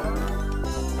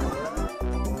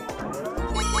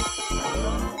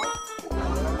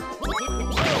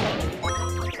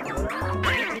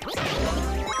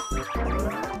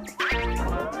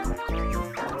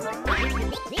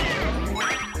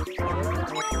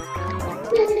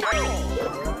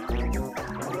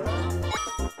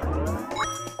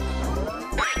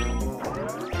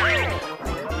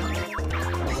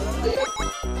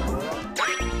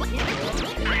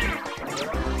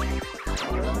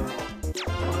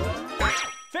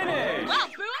 Finish! Wow,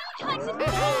 Boo only collected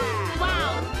four.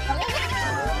 Wow.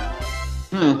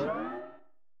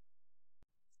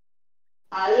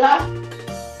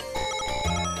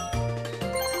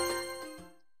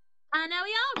 And now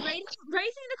we are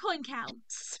raising the coin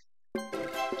counts.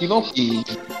 Yoshi.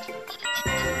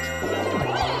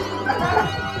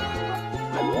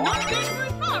 Not going very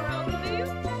far, are we, Boo?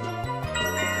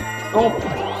 Oh.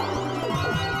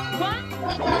 One.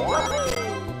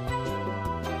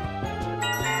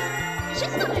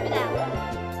 She's not over there.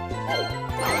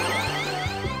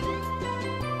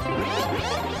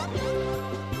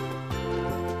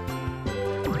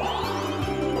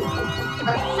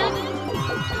 Seven,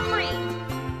 3.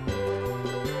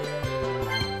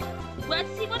 Let's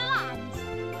see what it lands.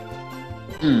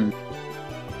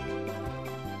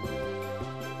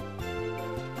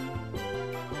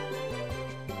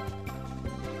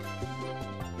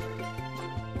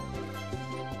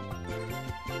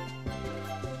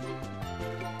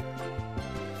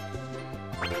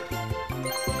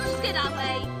 Just go that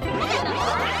way.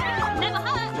 Never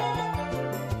hurts.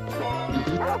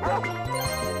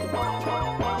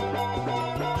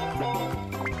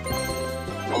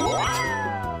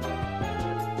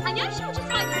 And Yoshi will just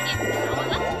like to skip now.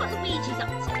 Let's see what Luigi's up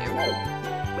to.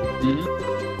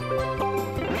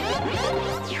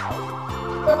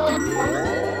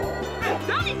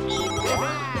 That is evil.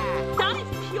 That is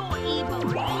pure evil.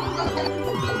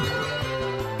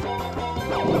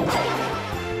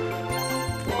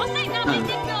 Well, say now they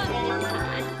did go on this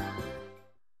turn.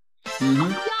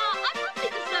 Yeah, I probably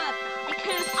deserve that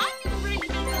because I've been really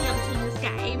beating up in this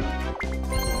game.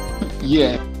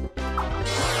 Yeah.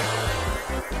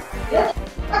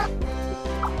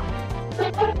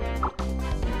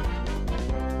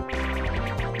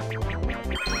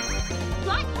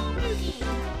 Like more movies.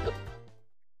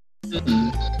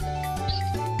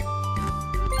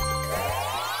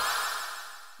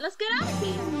 Let's get out of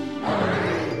here.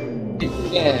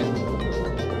 Yeah.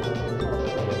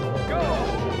 Go!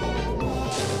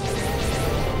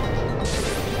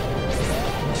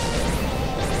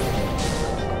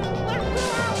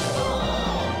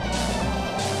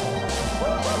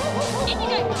 In you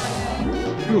go,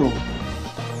 Mario. True.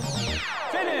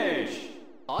 Finish!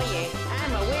 Oh yeah,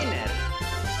 I'm a winner.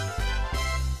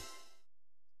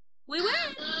 We win.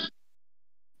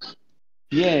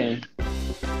 Yeah.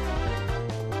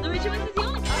 Luigi wins the only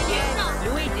Oh time. yeah,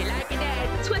 Luigi like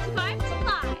that. 25 to 5.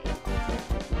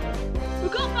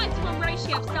 We've got 5 to 1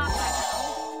 ratio of stars right now.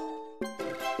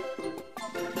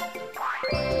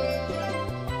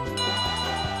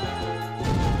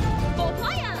 Four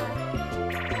player.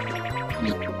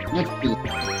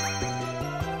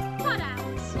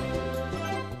 Cutouts.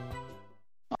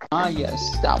 Ah, yes,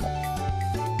 that one.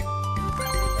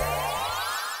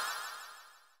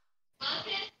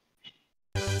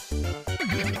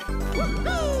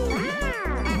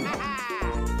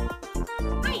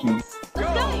 Right. Let's go.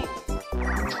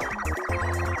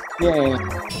 Yeah.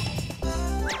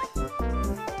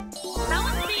 That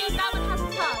one's me. That one has a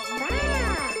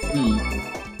tongue.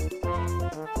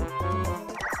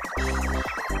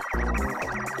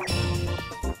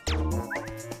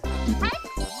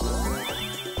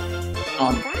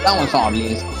 That one's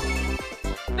obvious.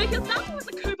 Because that one was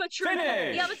a Koopa Trooper.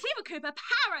 Finish. The other two were Koopa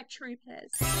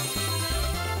Paratroopers.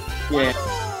 Yeah.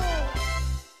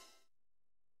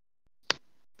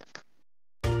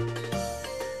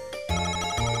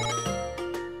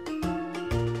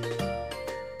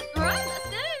 Alright, let's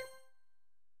go.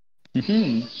 Alright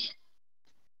then.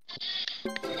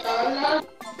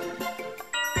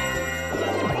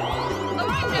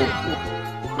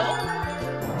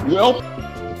 Well.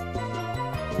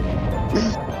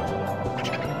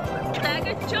 There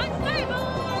goes the giant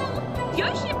snowball.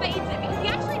 Yoshi evades it because he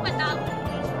actually went that way.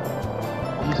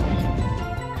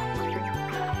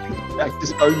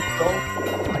 Practice going strong.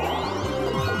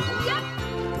 Yep.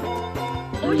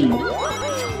 Or you know what?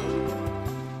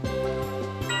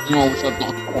 No, it's not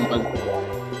combo.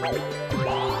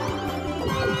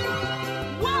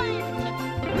 One.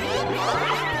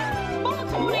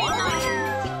 Multiple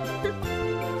lines.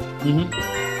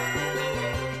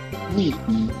 Neat.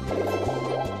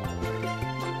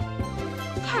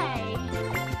 Hey.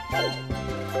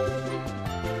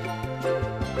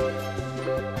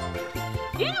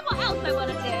 You know what else I want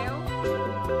to do?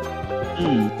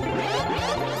 Intro.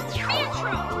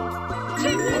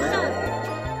 Two minutes.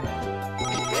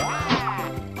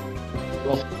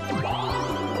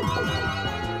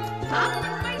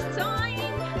 Waste time.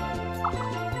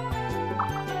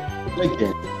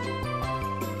 Again.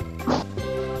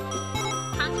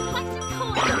 Time to collect some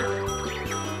coins.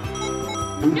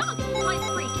 You're looking for like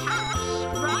free cash,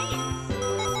 right?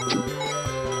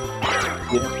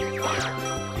 Yeah.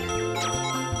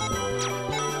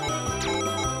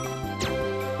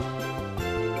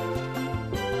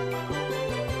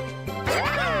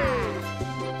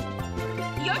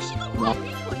 Yoshi got quite a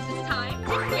few coins this time,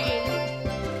 didn't we?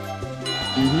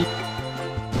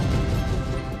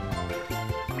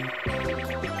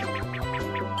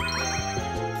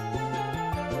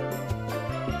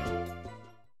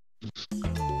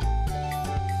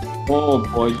 Oh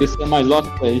boy, this is my last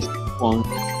place one.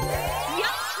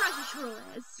 Young treasure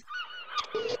trollers.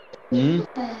 Go!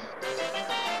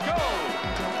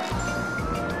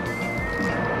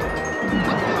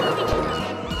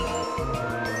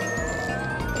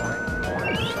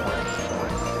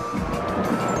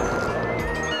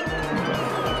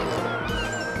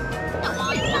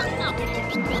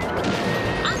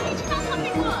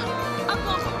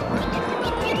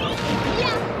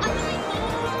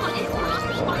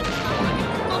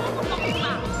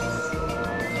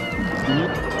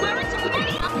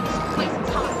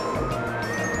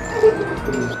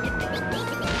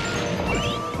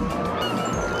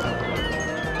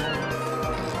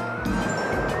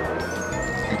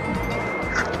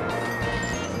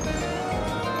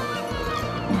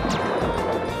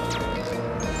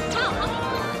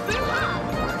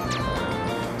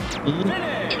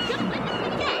 Finish! It's gonna win this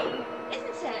mini game,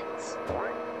 isn't it?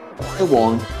 I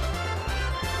won.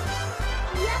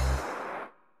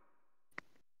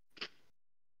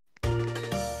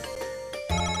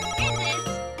 Is it?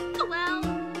 Oh well,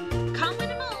 can't win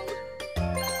them all.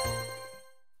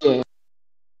 Yeah.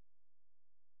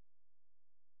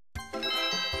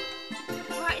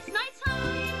 Right, it's night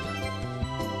time.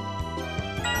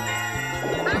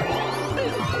 And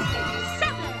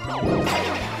 7.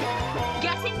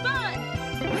 Getting buns.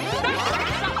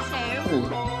 That's up to.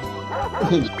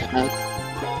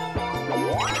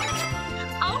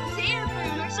 Oh dear,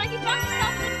 Boo, looks like you got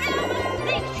yourself in a bit of a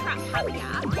snake trap, have ya?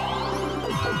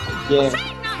 Yeah.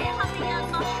 Saying that, you're having a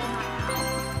mushroom right now.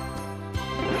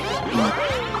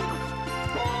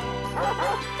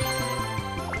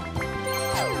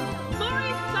 More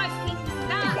side pieces of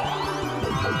that.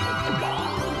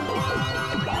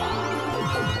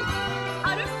 I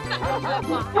don't expect to know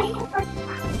why.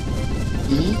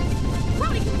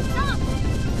 Probably because it's done,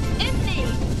 isn't he?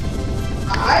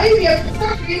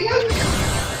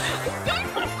 Don't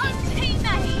put on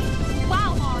teammates!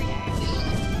 Wow, Mario.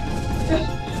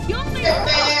 You're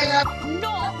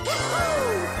not.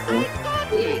 I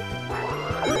got you.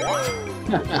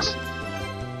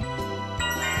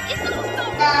 It's not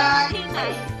stop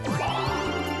teammates.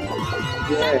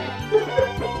 Yeah.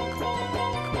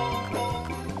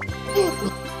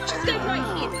 Just go right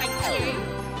here, thank you.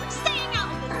 I'm staying out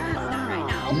of this stuff right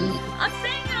now. I'm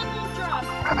staying out of the drug.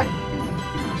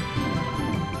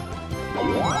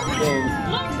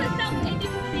 Lock yourself in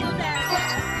your concealed area.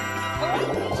 Or else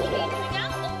you should be coming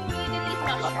out or you need these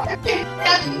mushrooms.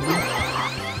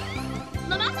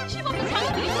 Now that's actually what we're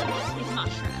telling you about this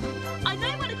mushroom. I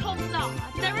know where the cogs are.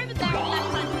 They're over there on the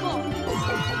left side of the box.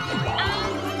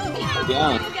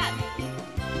 Yeah. You'll get me.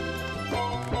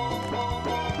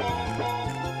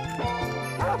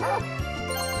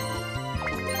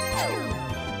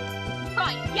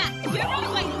 Right, yes, you run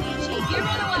away, Luigi. You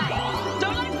run away.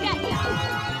 Don't let him get you.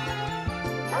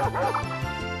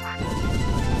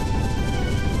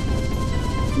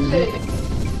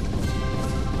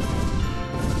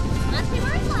 Let's see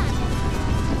where it lands.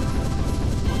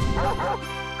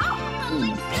 Oh, at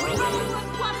least this is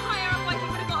one higher, otherwise we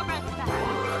would have got a red spell.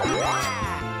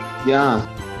 Yeah.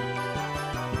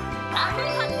 I'm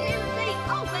really hard to hear and see.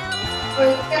 Oh, well.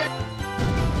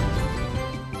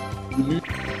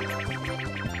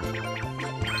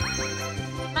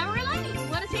 Marilyn,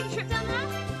 want to take a trip down there?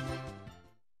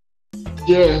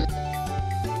 Yeah.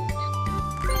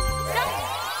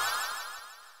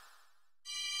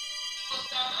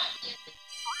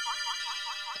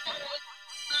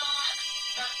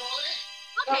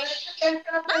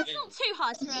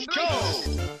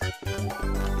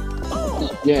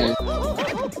 Yeah.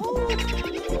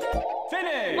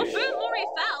 Finish! Well, boom, Maury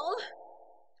fell.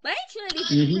 But actually,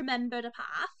 he didn't remember the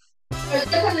path. Let's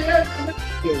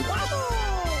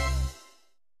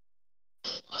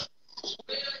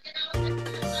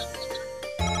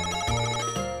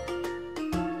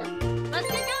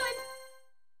get going.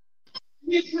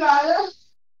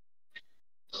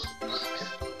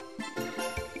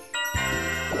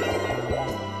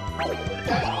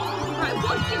 Right,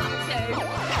 what are you up to?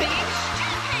 Being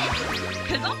stupid!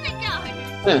 Because off it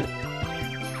goes!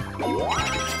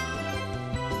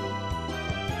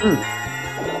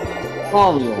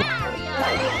 Mario.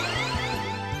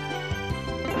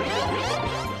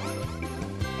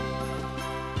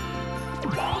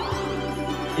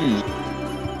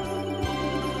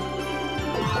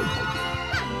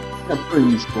 That's pretty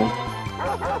useful.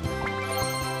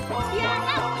 Yeah,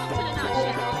 that's not in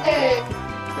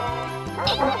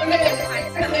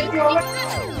a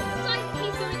nutshell.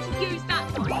 He's going to use that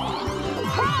one.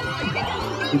 Probably because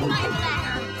the room's over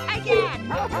there. Again.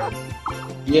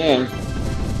 Yeah.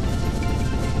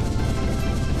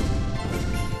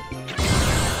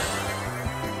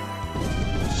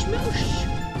 Smoosh.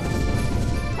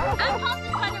 I'm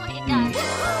positive I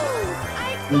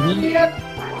know what it does.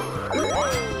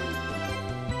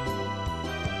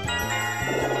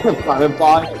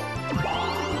 Butterfly.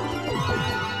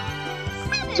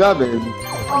 7.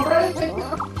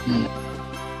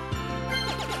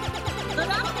 But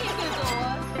that'll be a good door.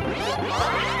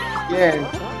 Yeah.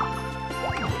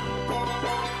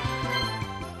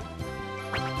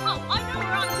 Oh, I know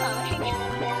where I'm going.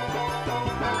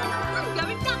 I'm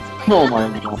going that way. Oh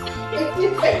my god.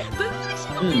 But it's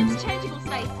actually not the interchangeable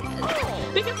spaces.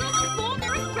 Because all the four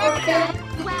there is progress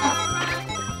where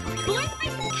blue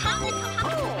spaces can become handicap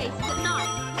spaces at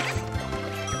night.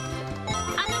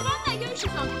 And the one that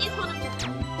Yoshi's on is one of them.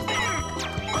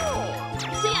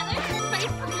 So yeah, those are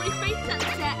spaces and blue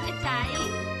spaces at a day.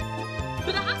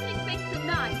 But the happening spaces at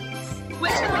night,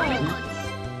 which are the ones.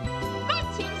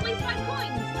 Both teams lose 5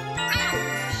 coins.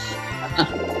 Ouch!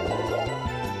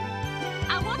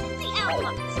 And what is the L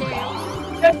up to?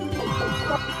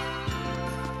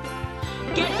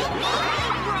 Get it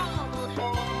rolled!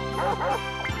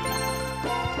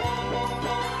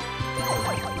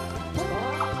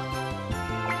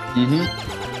 I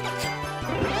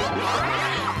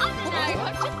don't know,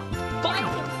 I'm just buying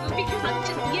them because I'm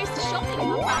just used to shopping in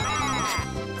my bag.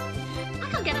 I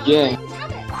can't get on with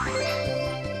habits.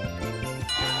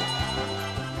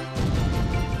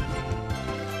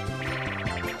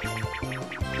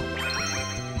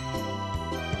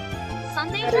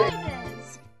 Sunday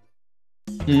drivers.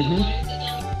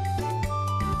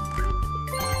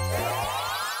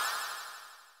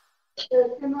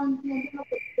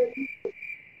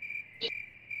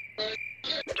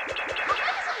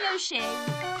 Yoshi.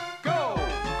 Go!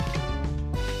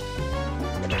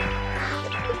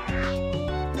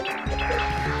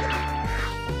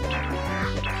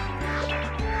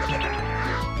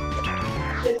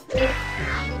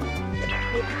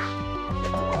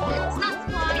 That's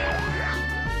why.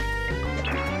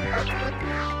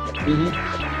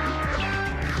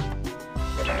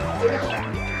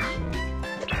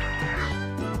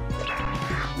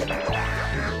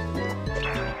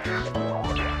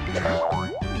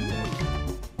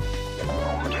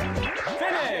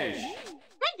 Finish!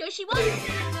 Hey, Yoshi won.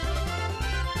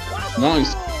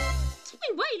 Nice. Took me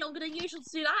way longer than usual to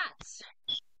do that.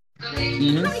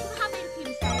 Mhm. Probably because I made a few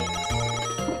mistakes.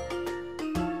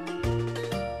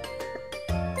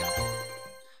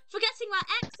 Forgetting where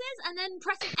X is and then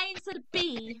pressing A instead of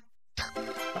B. I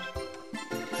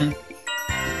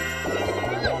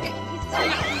always get confused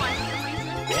between X and Y for some reason.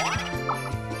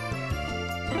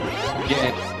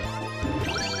 Yeah.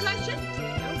 Because I should do.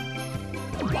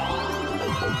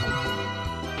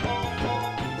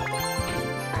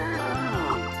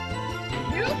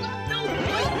 You got no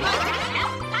point back.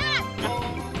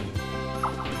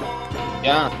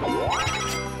 Yeah.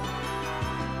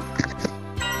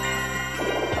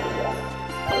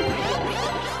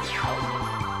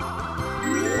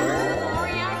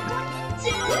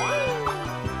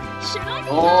 Should I be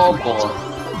Oh boy.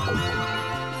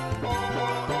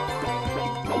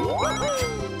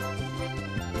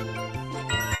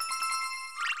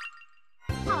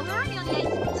 Oh, we're only on the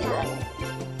 8th of 10.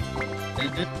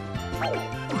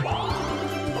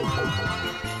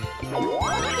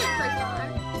 Not good so far.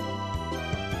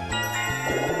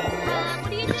 What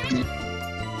are you doing?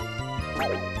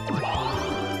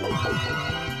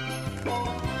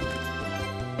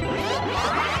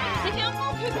 Picking up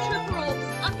more Koopa Troopa orbs.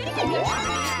 I'm gonna get Yoshi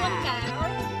to this one now.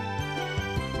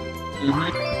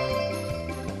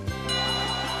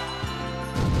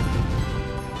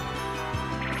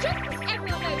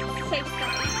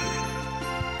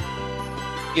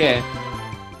 Yeah.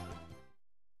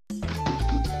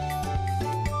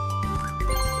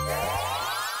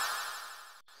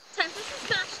 Time for some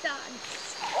smash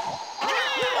dance.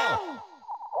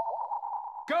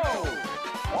 Go!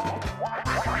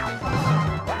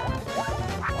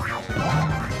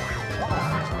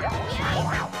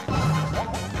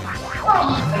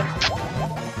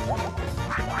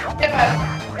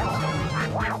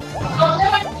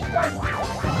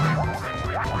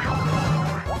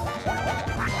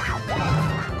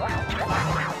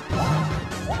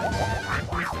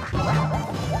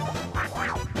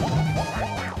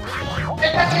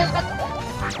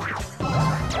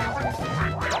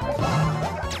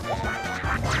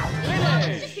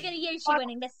 It's just to get a Yoshi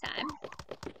winning this time.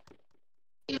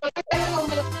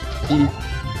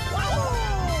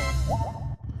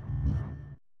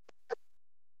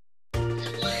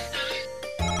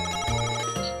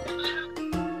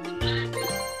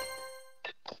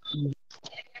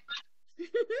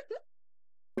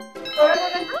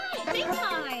 Alright,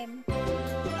 daytime!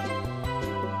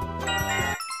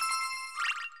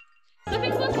 So I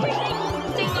think once we do night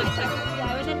time video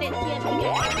and then it's the end of the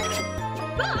game.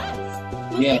 But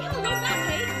we'll see how long that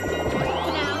takes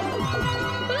for now.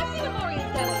 But let's see where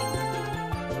Mario's going.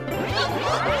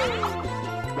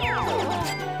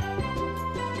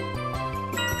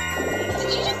 Did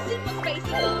you just see my face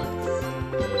box?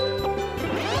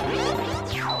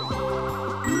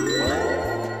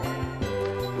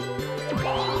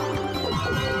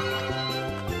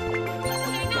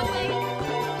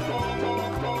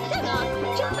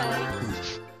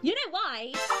 You know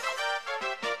why?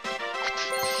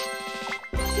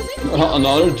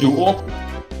 Another duel?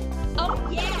 Oh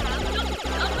yeah, I'm not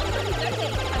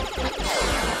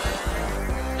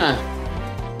Huh.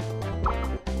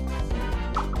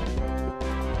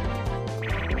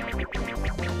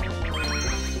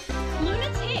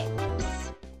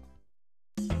 Lunatics.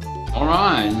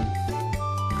 Alright.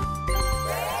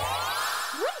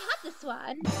 We already had this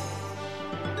one.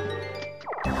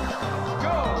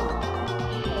 Go!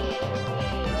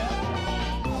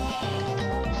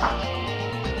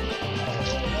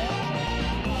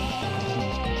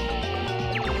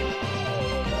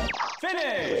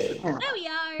 Finish! There we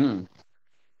are.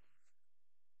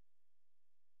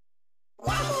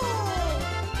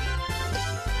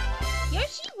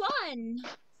 Yoshi won.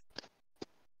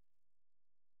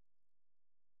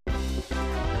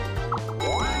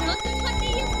 Lots of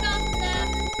honey is gone there.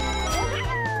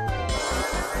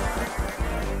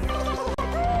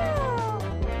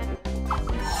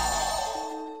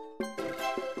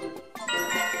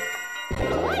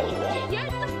 Right,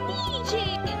 here's Luigi.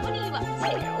 What are you up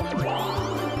to?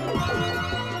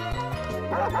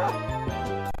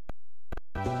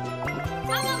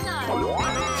 How long now?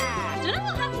 Don't know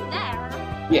what happened there.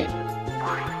 Yeah.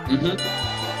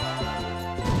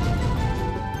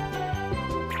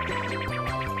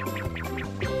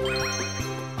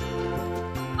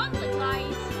 Conflict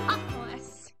lies, of course.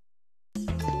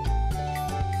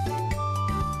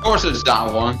 Of course it's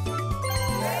that one.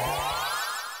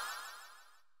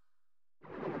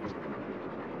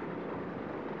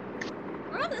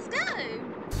 Well, let's go.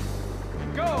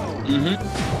 Go!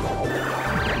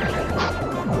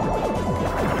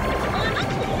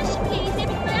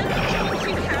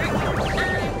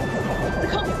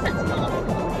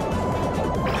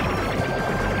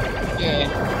 Yeah.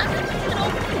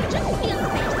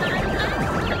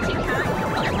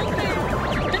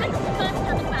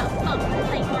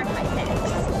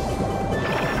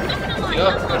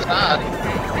 Yeah, of course not.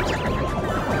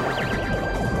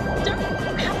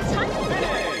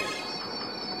 Finish!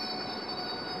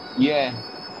 Yeah.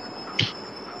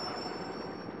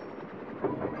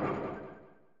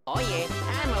 Oh yeah,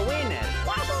 I'm a winner.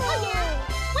 Oh yeah,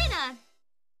 winner!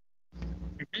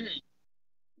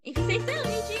 If you say so,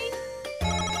 Luigi.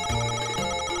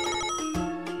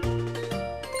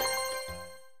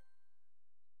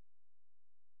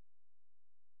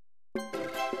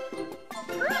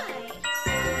 Right.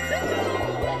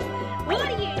 What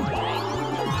are you doing?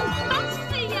 That's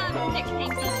the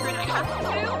nickname feature and I have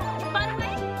to, by the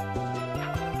way.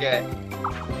 Yeah.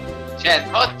 Chat,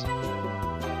 hot.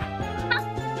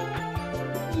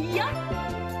 Yup.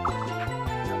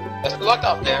 Best of luck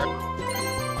up there.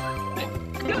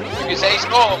 If you say so.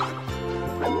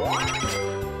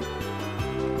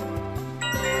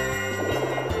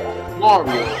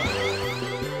 Mario.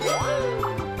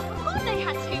 Oh, they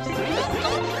had two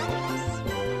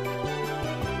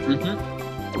Mm-hmm.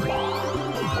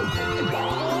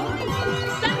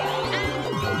 7 and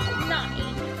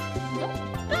 9. Not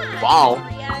bad, Wow.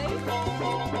 Mario.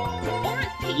 Or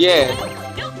it's Peach. Yeah.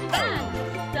 Not bad,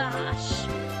 Dash.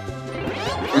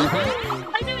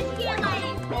 I know it's here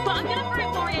late, but I'm gonna throw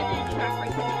Mario in the track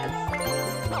races.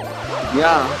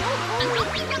 Yeah. And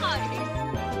something goes.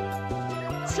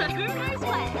 So who knows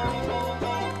where?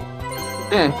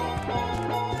 Eh.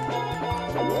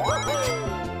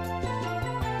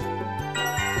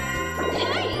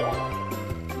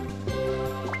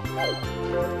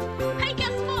 Hey,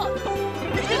 guess what?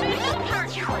 There's gonna be another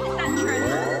character for this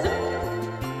entrance.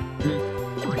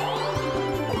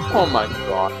 Oh my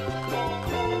god.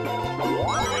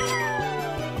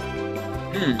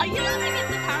 Are you laughing at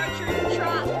the paratrooper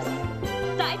traps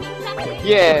that I've been setting?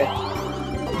 Yeah.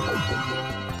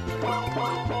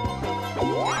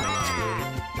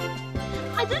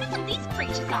 I don't know what these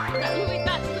creatures are.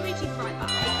 That's Luigi's right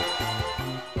back.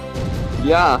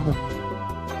 Yeah.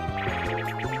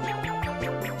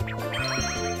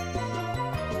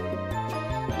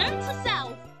 Note to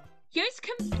self: use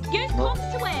comms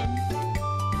to win.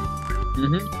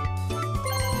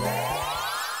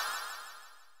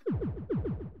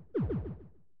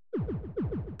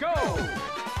 Go!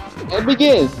 And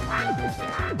begin. Alright,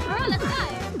 let's go.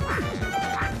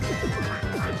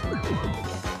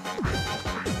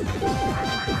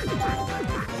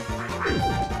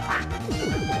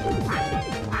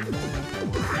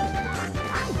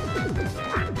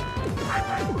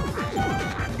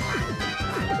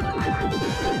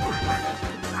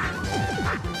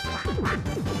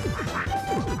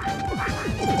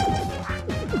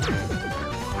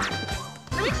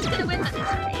 Luigi's gonna win at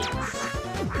this rate.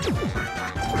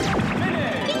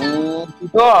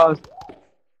 Because.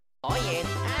 Oh yeah,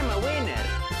 I'm a winner.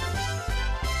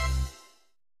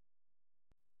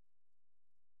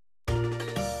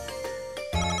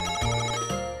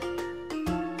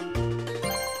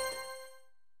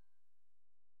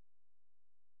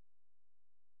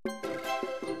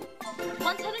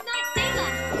 One ton of night day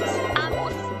left. And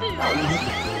what's food?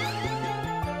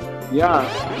 Yeah.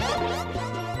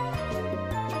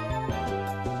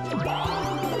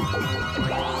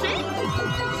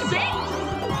 Six?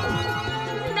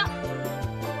 No.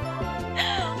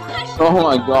 Oh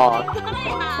my god.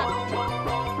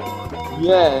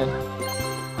 Yeah.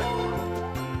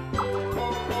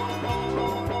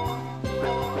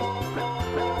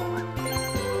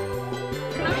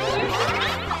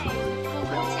 For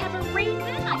whatever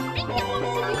reason, I think it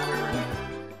wants to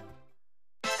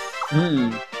do.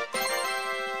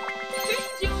 Who's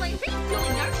dueling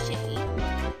Yoshi?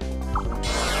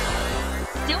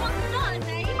 Still wants to start, eh?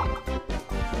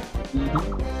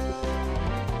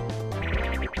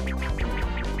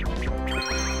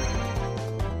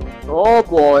 Oh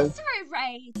boy. Zero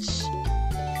rage.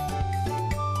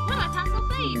 Well, let's handle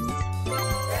thieves.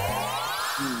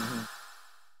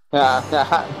 I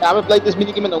haven't played this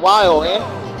minigame in a while, eh?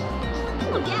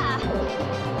 Oh yeah.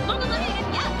 Longer than it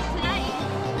yet today.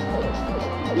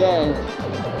 Yeah.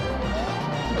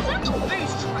 Is that the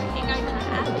boost striking over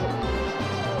there?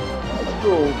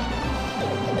 Cool.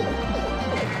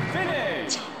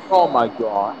 Finish! Oh my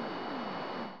god.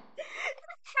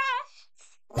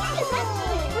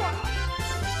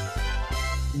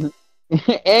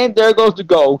 And there goes the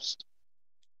ghost.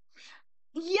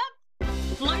 Yep.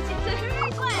 Floating to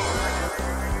who's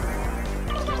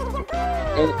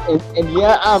And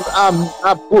yeah,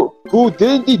 who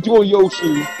didn't he do a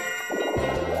Yoshi?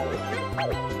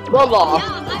 Roll off. Yeah,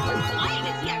 I was playing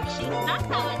as Yoshi, so that's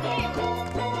how I knew.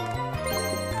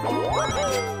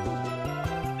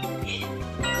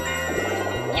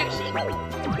 Yoshi.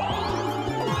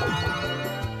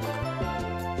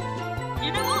 You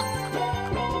know what?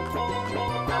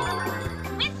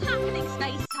 It's happening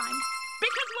space time.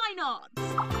 Because why not?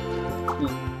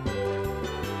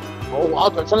 Oh wow,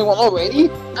 there's 21 already?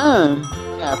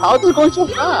 Yeah, how is it going so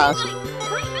fast? Like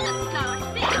 3 minutes ago, I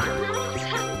think. No one's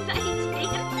turns 18.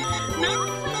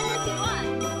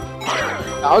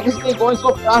 How is it going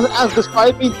so fast as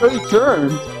despite being 30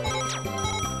 turns?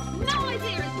 No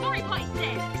idea, it's Mario Party 6.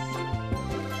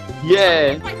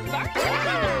 Yeah. It's my first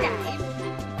time in this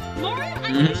game. Mario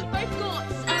and Yoshi both got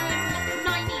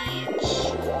 9 each.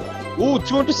 Ooh,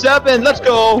 207, let's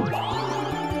go! And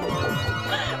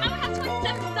we have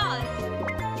 27 stars.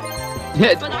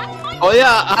 Yeah. But that's fine. Oh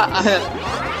yeah,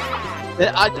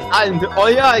 oh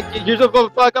yeah, you're supposed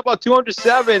to fuck up about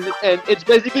 207, and it's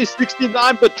basically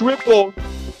 69 but triple.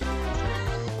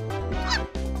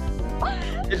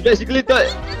 It's basically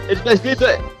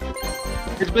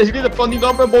the funny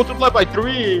number multiplied by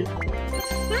 3. This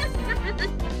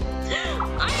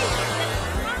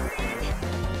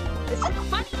is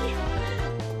funny.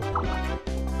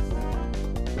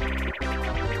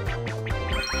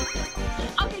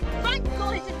 Okay, thank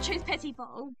God it didn't choose Pity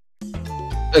Ball.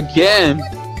 Again. I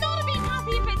would not have been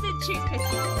happy if it didn't choose Pity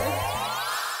Ball.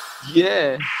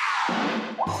 Yeah.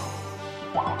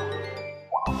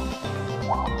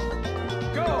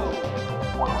 Go!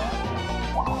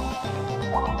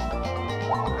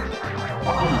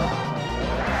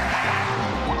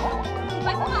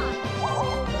 By far.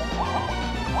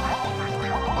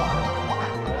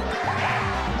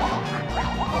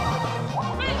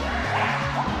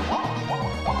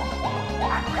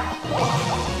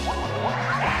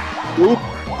 Oop.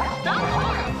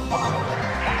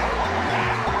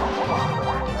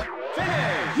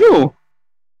 Finish! You.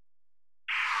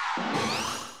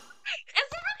 Is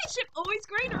the rocket ship always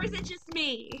great, or is it just me?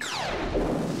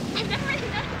 I've never really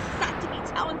noticed that to be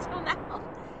tell until now.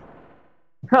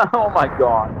 Oh my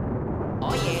god.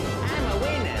 Oh yeah, I'm a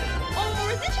winner.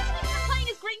 Or is it just because we're playing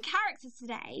as green characters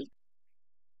today?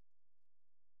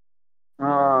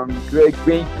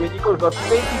 Green equals a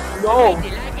baby. No. Would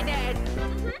you like that?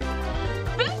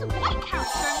 Boo's a white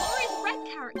character and Laurie's a red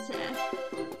character.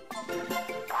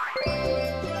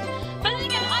 But then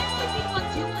again, I'm supposed to be the one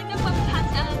dueling them when we've had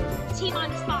T-5.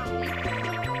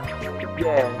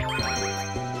 Yeah.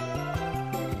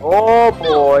 Oh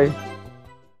boy.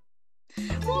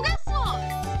 Well, guess what?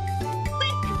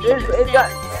 This could be It's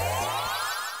interesting.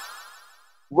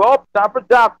 Well, time for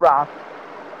that, Rob.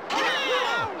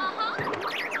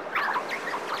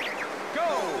 Go!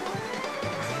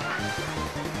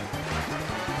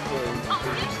 Oh,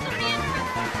 Yoshi's a re-entrant.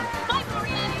 Bye,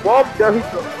 Mario. Well,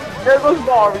 there goes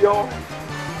Mario.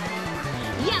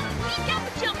 Yeah, we get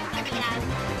the jump at the end.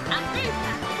 And Boo's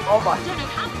Oh my. I don't know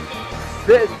how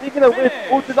it is. Speaking of which,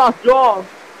 who's is not strong?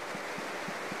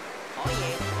 Oh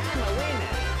yeah, I'm a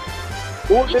winner.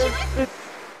 Who Did you is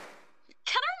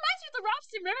Kind of reminds me of the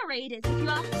Robson River Raiders, if you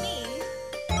ask me.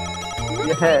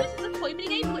 River Yeah. Raiders is a toy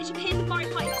minigame which appears in Mario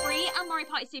Party 3 and Mario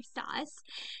Party Superstars.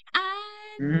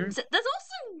 And there's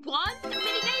also one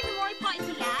minigame in Mario Party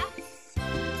DS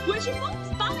which involves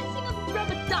balancing on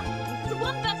rubber duckies. It's a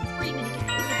 1 versus 3 minigame,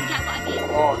 if you get what I mean.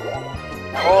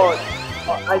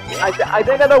 I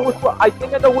think I know which one. I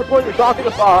think I know which one you're talking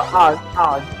about.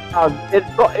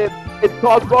 It's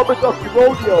called Rubber Ducky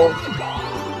Rodeo.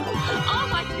 Oh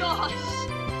my gosh!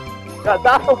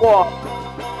 That's the one.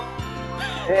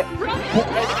 Rubber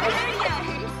Ducky Rodeo!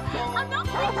 I'm not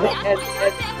crazy, I know a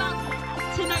bit about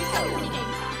to know some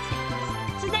minigame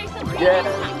tactics. To know some minigame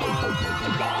tactics.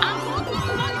 And what this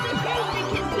monster do think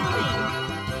it's doing.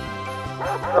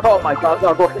 Oh my god,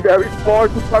 I'm going very far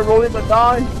to start rolling the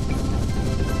dice.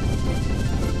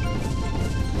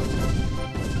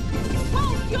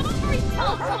 Well, you're not very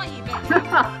smart, are you, baby?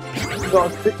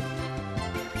 Nothing.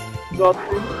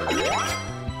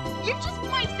 You've just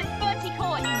wasted 30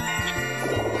 coins.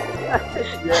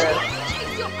 Yeah.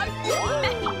 Choose your own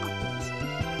mate.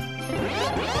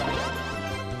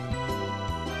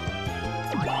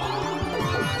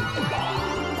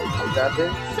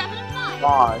 Seven, 7 and 5.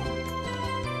 5.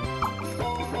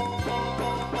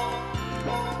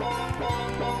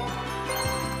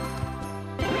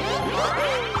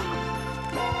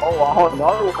 Oh wow,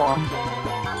 another one.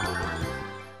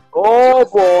 Oh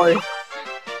boy.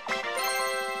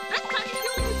 This time he's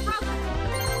killing his brother.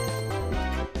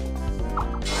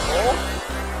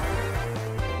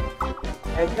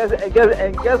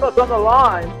 And guess what's on the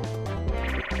line?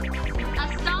 A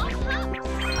star, perhaps?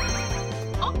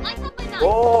 Oh, nice up my nuts.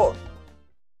 Oh.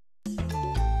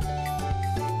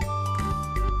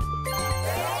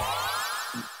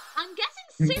 I'm getting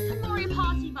Super Mario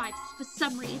Party vibes for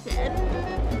some reason.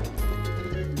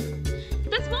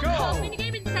 There's one card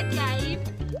minigame in said game,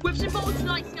 which involves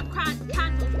lighting up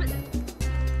candles,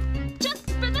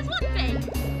 but there's one thing.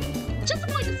 Just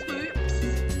avoid the swoops.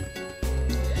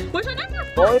 Which I know for a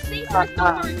fact Caesar is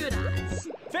not very good at.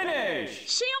 Finish!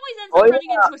 She always ends up running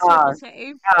into a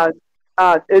swoop or two.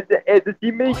 It's a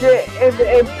team minigame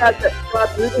in that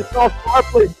this is not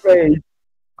Starplay phase,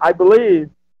 I believe.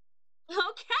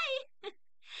 Okay.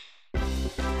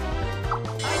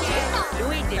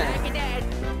 Would you like that?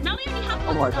 Now we only have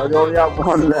Oh one my star god, you only have left.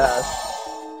 one left.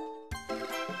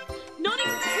 Not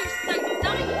even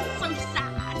so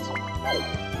sad.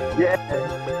 Yeah.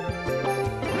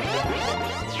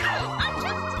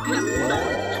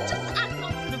 And just to add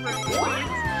salt to the room,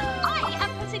 I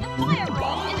am putting a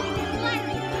fireball in his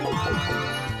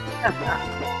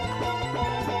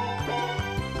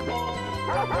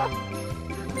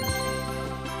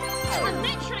I'm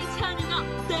literally turning up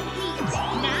the heat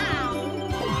now.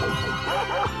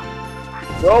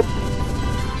 Nope.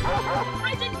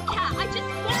 I didn't care. I just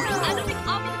wanted anything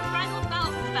other than Randall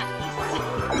Bell's face.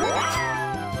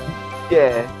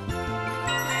 Yeah.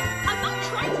 I'm not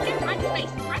trying to get Red's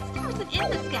face. Red Star isn't in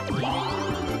this game.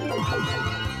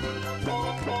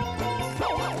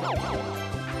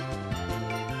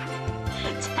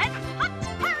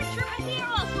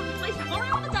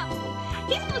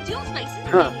 isn't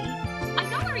Huh. he? I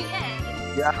know where he is.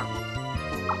 Yeah.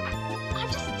 I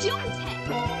just jumped him,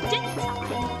 didn't I?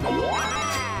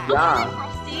 Yeah. Okay,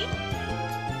 Frosty.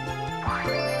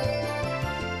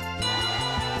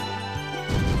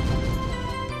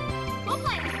 Go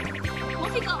play it. What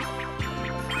have you got?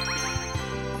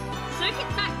 Circuit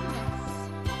Maximus.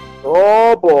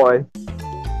 Oh boy.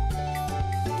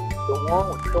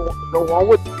 The one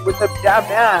with the jab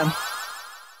man.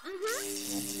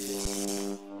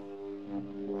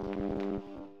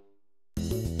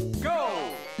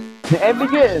 Go! And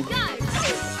begin. Go!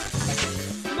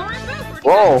 More move.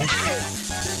 Whoa.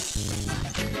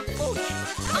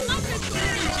 I'm not going to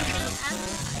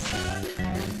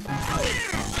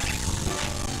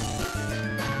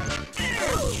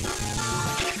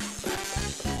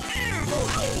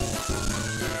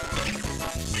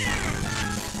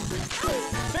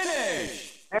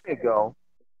Finish! There you go.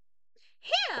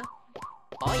 Here!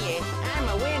 Oh yeah, I'm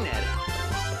a winner.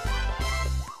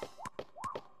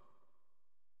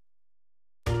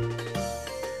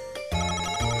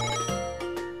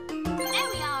 There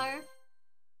we are.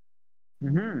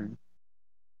 Mm-hmm.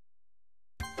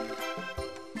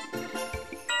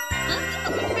 Let's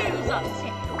see what the food's up to.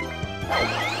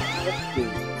 Let's see.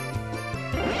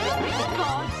 Oh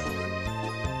God.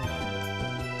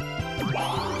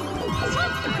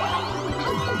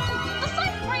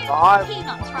 Aside from God.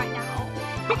 peanuts right now,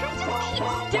 because it just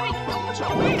keeps doing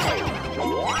illogical moves.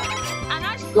 And I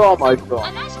just Oh my God.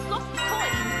 And I just lost the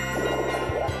coin.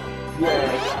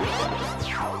 Yeah.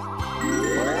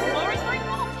 Or is my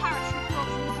normal parachute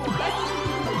crossing the board?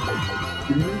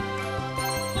 Mm-hmm.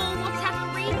 For whatever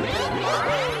reason.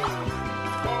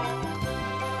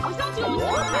 Was that yours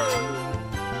or mine?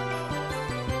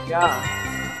 Yeah.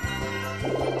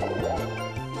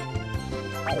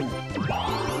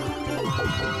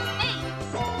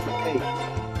 Hey.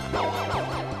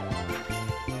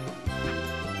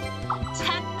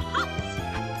 10 huts.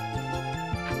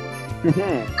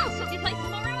 Mm-hmm. I'll swap your place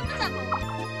tomorrow on the double.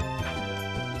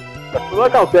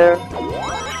 Look out there. 10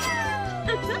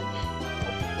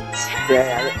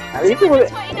 Yeah, at least it was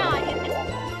 29.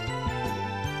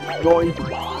 going. 7.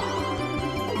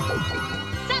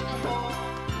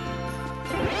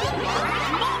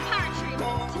 More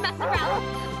paratroopers to mess around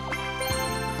with.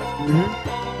 Mm-hmm.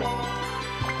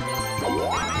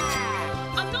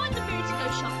 I'm not in the mood to go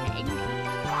shopping.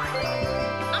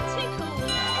 I'm too cool.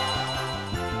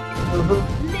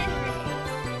 Literally.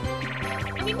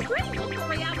 I mean, it's really cold where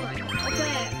I am right now,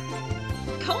 but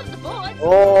cold at the board.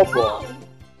 Oh boy.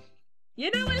 You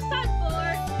know what it's time for.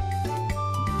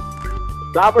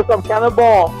 Stop for some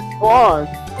cannonball. Come on.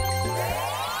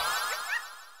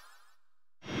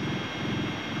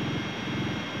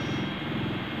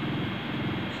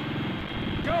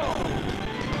 Go!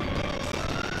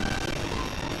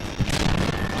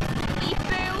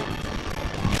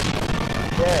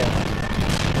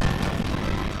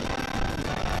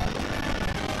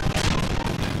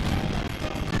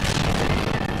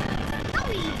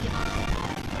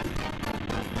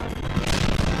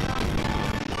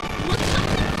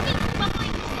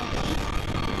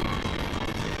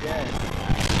 Yeah.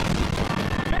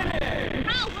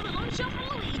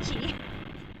 Luigi.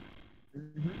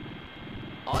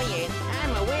 Oh yeah,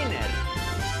 I'm a winner.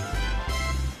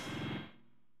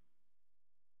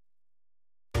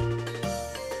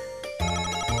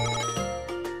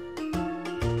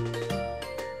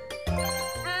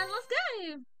 And let's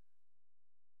go.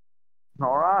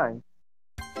 All right.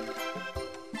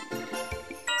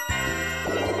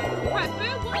 Right,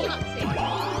 Boo, what are you up to?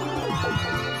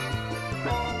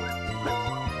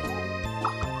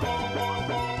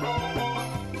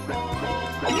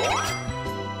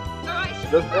 Alright,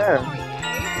 so Just there. Mario.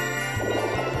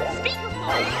 Speaker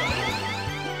Mario.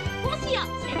 What's he up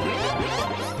to?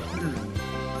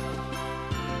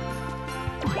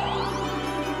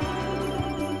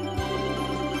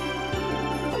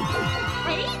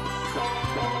 Wait?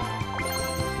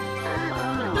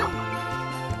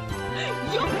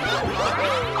 You're not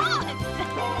very good!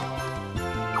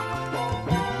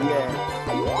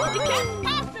 Yeah. You can't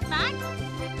pass it, Max!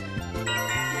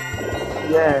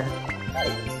 Yeah.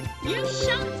 You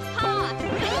shan't pass!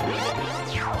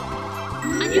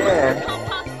 And you Yeah. also can't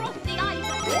pass Frosty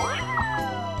either!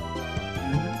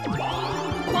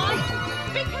 Why?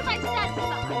 Because I said so!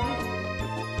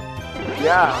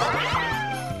 Yeah.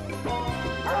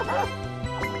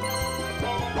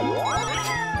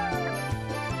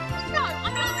 No,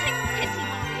 I'm not taking pity,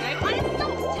 Mario. I am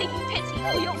not taking pity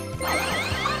for your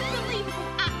unbelievable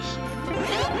actions.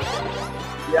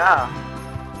 Yeah.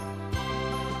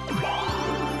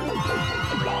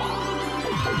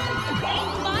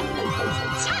 8, 5,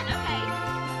 and 10, okay.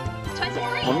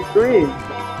 Only 3.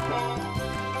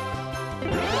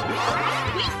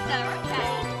 Sweet, sir,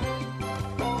 okay.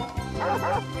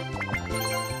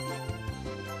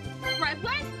 Right,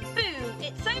 where's Boo?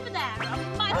 It's over there. I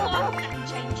might as well have that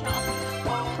Chain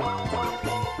Chomps.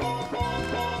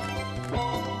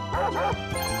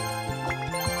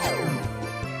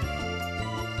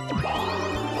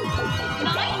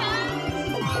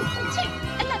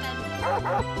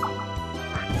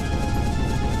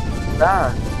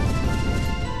 That.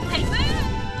 Hey, Boo!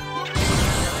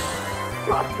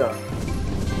 Pasta.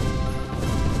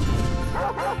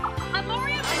 I'm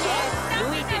Mario again.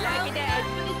 Luigi like it dead.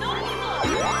 But it's not anymore.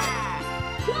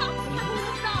 Plus, couple of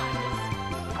the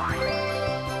stars.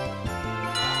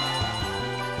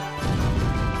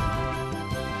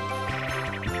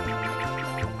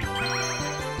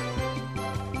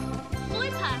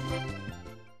 Blooper.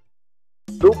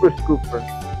 Super Scooper.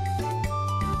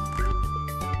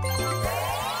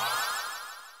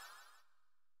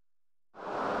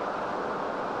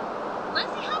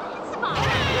 Let's see how we can survive.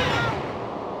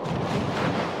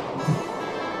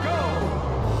 Go!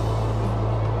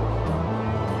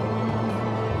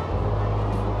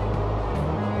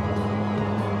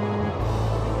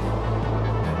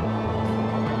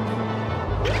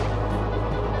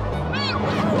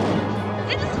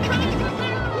 It is trying to go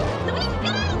there. So we can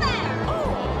get out of there.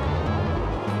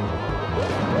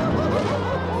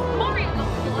 Mario got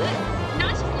forward. Now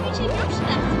it's just Luigi and Yoshi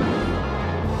left.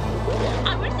 I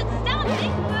wish it's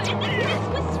standing, but in this case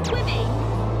we're swimming.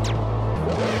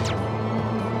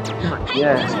 Hey,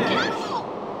 Yeah. Luigi, get out!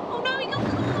 Oh no, he got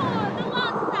caught at the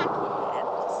last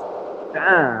second.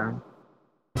 Damn.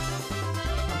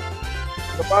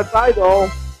 The bad side though.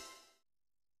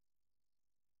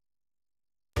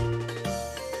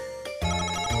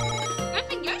 I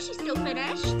think Yoshi's still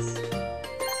finished.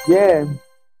 Yeah.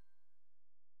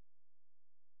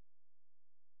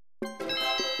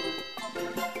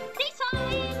 This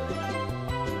time!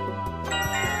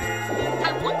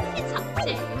 And what's it up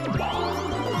to?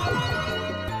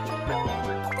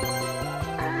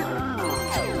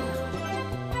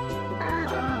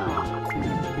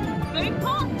 Very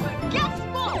hot, but guess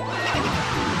what?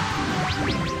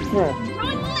 Yeah.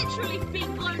 I'm literally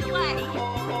being blown away.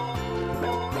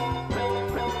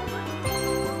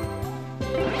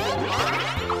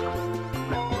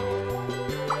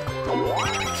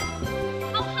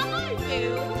 Oh, hello,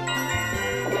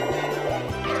 Boo.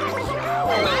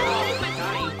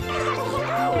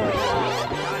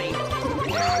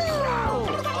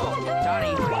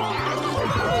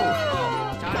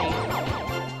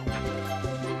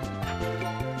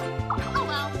 Oh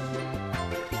well.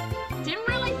 Didn't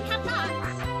realize he had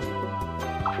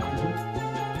that.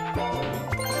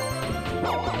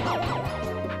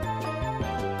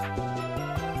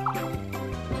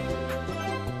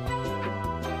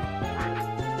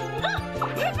 Look!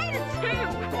 He made it through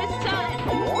this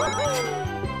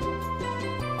time!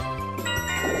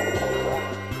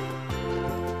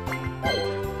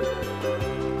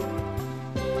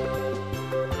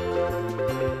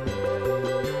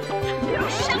 You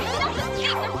shall not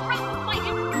escape the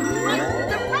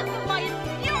wrath of my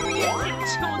infuriating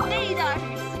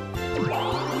tornadoes!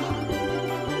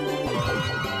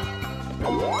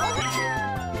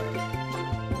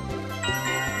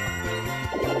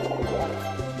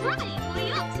 Right, what are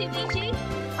you up to,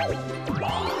 Luigi?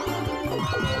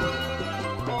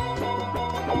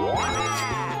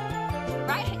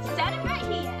 Right, set it right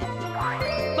here.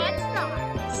 Fun start.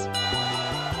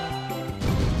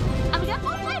 And we got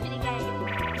more time in the game.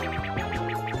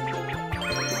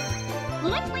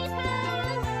 Like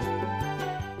fleeces.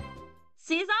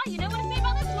 Caesar, you know what to say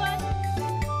about this one?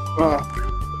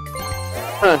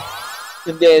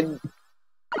 And then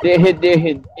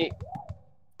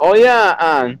oh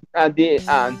yeah,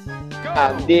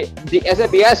 the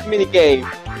SBS mini game.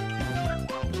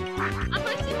 I'm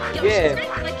posting my Yoshi Yeah. straight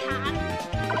as I can.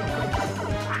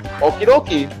 Okie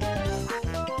dokie.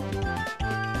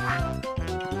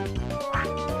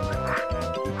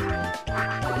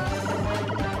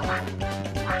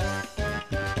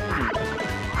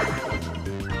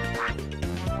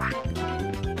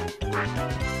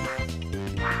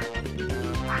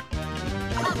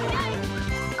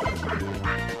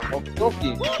 Okie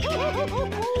dokie.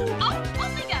 Off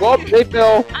they go. Well, they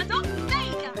fell. And off they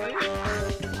go.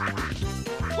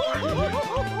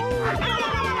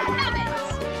 Damn it.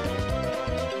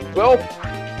 Well,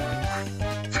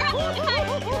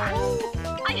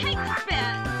 I hate this bit.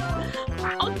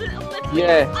 On the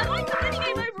yeah. I like the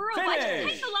minigame overall, but I just hate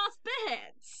Finish. the last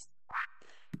bits.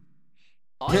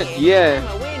 Oh yeah, Yeah.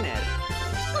 I'm a winner.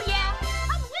 Oh yeah,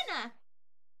 I'm a winner.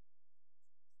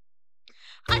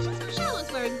 I just wish I was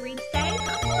wearing green today.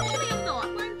 Unfortunately, I'm not.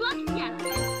 I'm wearing black and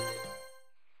yellow.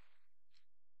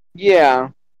 Yeah.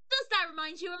 Does that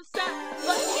remind you of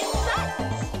lucky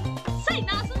insects? Say,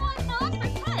 that's why I asked my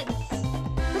friends.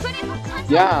 There's only a couple times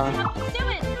Yeah. I know what to do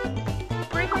it.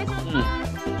 Bruno's on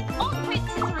first. All the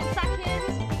princesses are in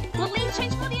second. Will Lee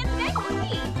change for the end of the game, will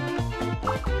he?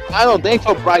 I don't think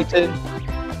so, Brighton.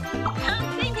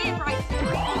 Same here, Bryson.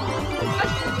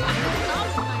 Especially the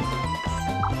last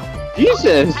moments.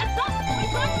 Jesus. Heads up,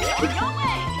 we're going to get your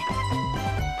way.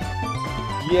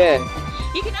 Yeah.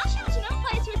 You can now challenge another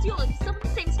player to a duel if you're still in the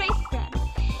same space as them.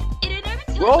 In an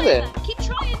overturn Well then. later. Keep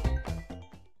trying.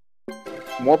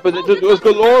 More potential duels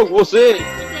galore. We'll see.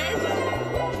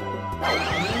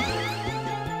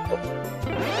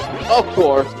 Of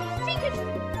course. See, 'cause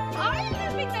I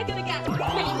don't think they're gonna get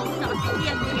many more stars at the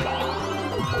end of the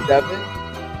game. 7,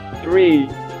 3.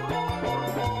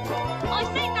 I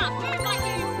say that, who might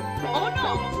you or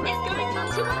not, it's going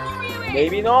to Mario in.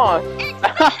 Maybe not.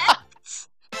 Except,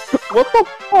 What the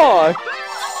fuck? Bruno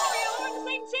and Mario are on the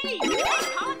same team. They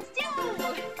can't steal.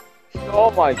 Oh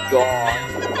my god.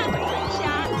 But that was a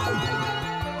chat.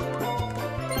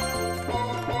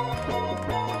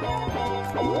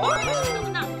 Mario's still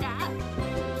not that.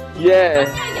 Yeah.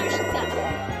 Let's go Yoshi's that.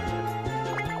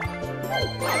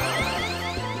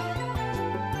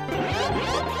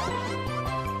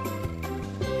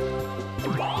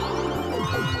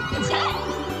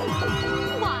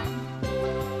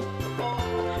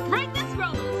 Rate this roll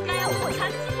on a scale from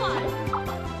 10 to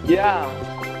 1. Yeah.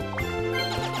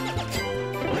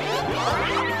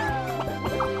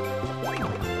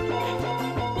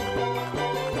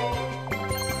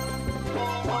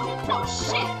 Oh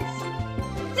shit!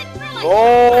 Didn't realize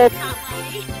Oh. it was that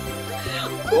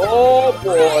way. Oh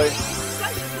boy.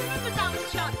 Guys, remember that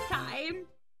was shot time.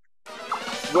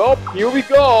 Well, here we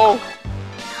go.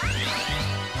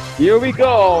 Here we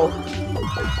go.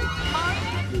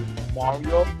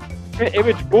 Mario. If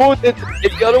it's food, if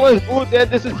the other one's food, then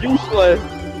this is useless.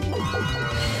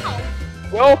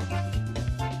 Well.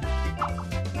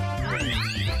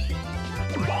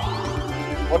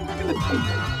 What's gonna be?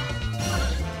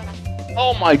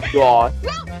 Oh my god.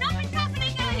 Well, nothing's happening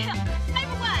here. I'm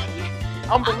away.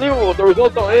 Unbelievable, the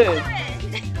results are in.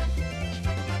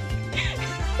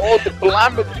 Oh, the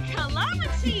calamity. The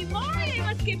calamity! Mario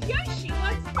must give Yoshi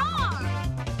 1 star!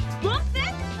 What's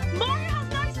this? Mario has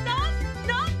no stars?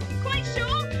 None? Quite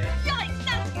sure? Yikes,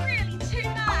 that's really too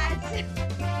bad!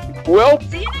 Well,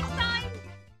 See you next time!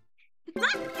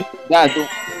 that's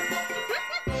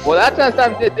well, that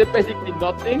time they did basically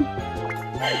nothing. Oh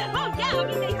yeah, I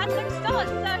mean they had no stars,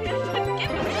 so give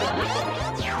them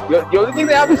stars. The only thing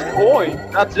they have is coins.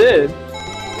 That's it.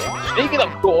 Speaking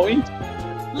of coins,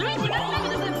 Luigi got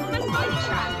 7 of them from a slimy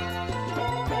trap.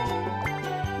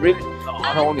 really? Oh,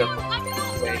 I don't get. I'm not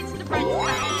going to the bread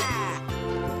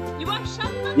space. You won't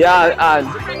shut them Yeah, down and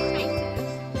to bread spaces.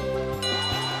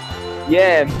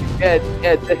 yeah,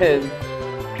 then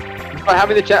by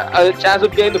having the chance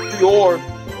of getting the free orb.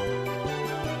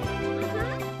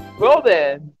 Well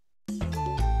then.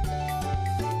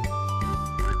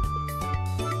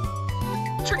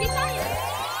 Tricky science.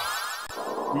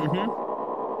 Mm-hmm.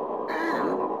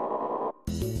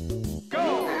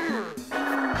 Go!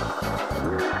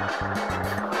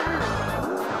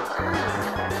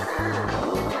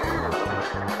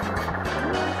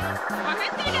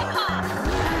 Mario's gonna get past.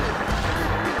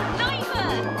 Not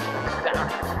even.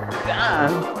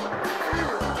 Damn.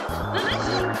 They're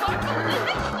literally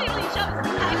only jumps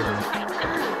the tables right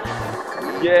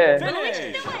now. Yeah. And Luigi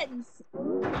still wins.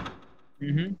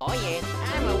 Mm-hmm. Oh yes,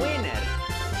 I'm a winner.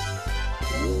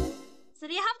 So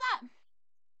do you have that?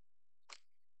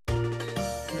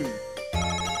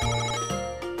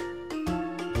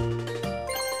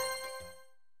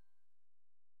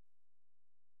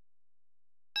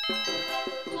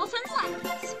 Four turns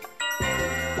left.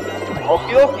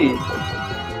 Okie dokie.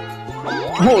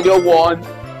 Only a 1.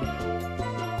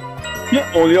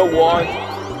 Yeah, only a 1.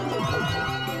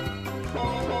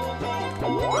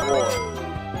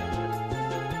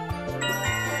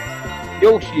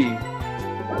 Yoshi.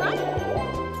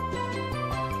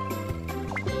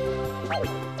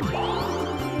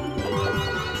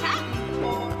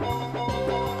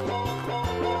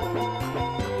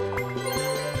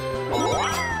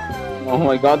 Oh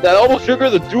my god, that almost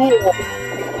triggered the duel.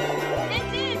 It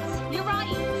did. You're right.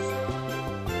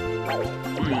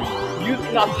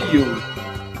 Use not to use.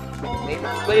 Maybe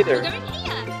We're later. going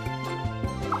here.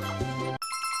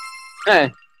 Eh,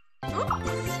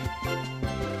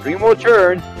 Oops. 3 more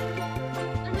turns.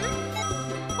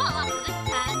 Well, after this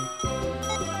turn.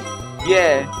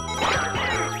 Yeah.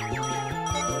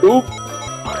 Oop.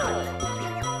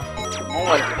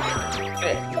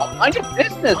 Mind your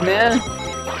business, man.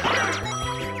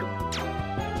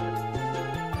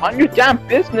 Mind your damn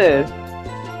business.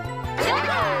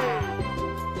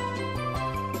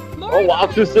 Oh wow,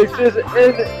 2 6s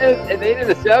and an 8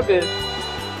 and a 7.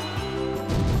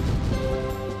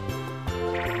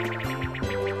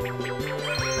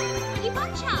 You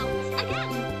punch out again.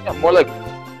 Yeah, more like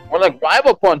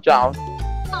rival punch out.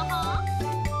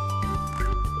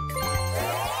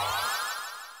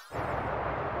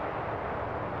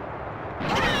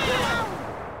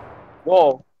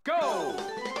 Whoa. Go!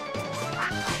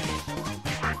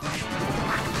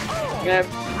 Man,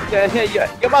 yeah,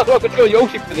 you might as well control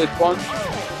Yoshi for this one.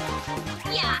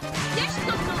 Yeah, Yoshi's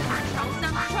got no control, so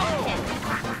control him.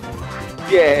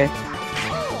 Yeah.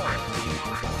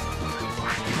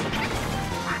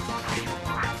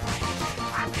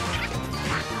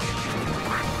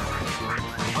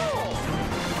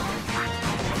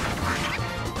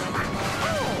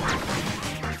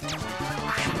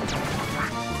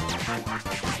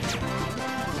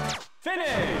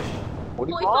 Finish!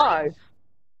 45.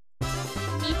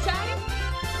 Nito?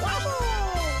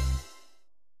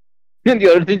 And the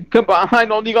other team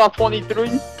combined only got 23.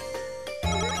 So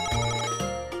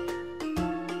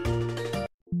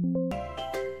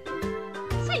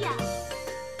yeah,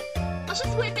 I was just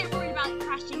a bit worried about it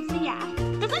crashing, so yeah.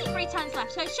 There's only 3 turns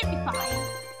left, so it should be fine.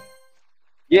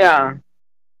 Yeah.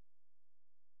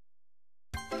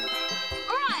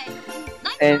 Alright,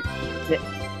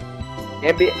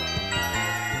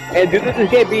 And due to this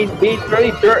game being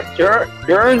really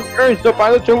during so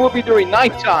final turn will be during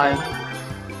nighttime.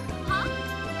 Huh?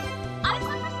 I was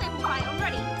on the stable fight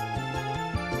already.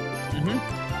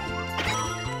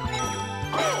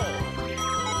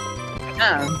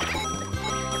 Yeah.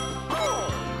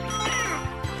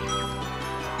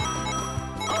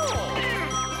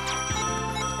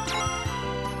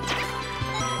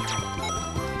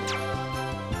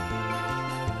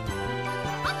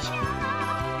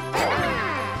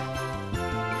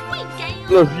 Wait, Gale.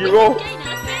 Plus 0.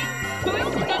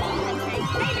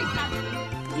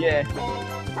 Yeah.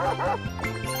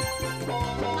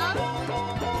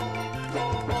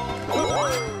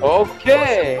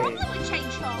 Okay. Chain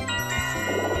Chomps.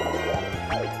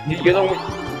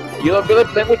 You don't really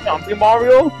play with Chomping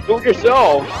Mario? Do it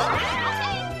yourself.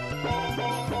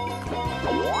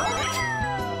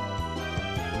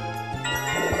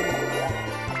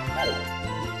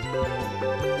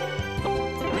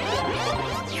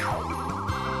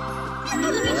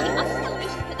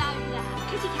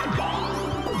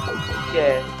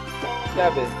 Yeah.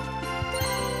 7.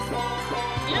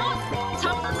 You know what?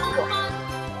 Time for a little fun.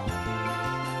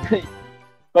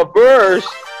 But first,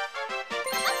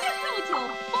 Let's go through till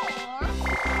 4.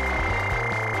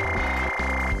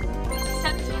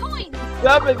 70 coins.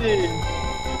 70.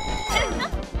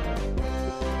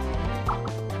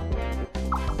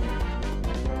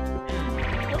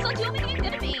 What's our Chomping game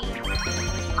gonna be?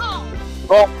 Oh,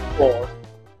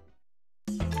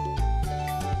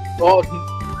 Oh, God.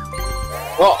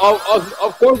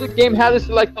 Of course the game had to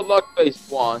select the luck-based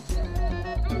one.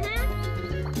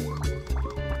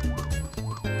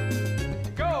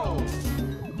 Go!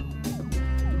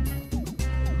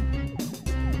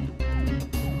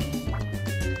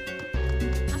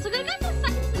 so we're gonna go to the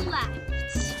second to the left.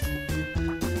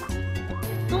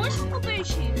 The orange for blue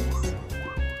shoes.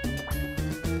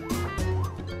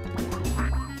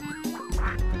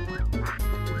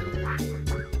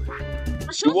 A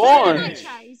short won. I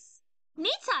chose.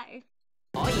 Nito.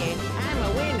 Oh yeah, I'm a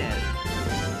winner.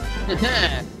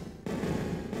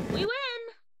 We win.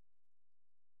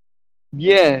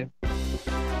 Yeah.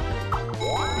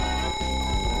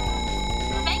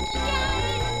 Thank you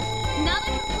guys. Now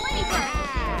they can play for it.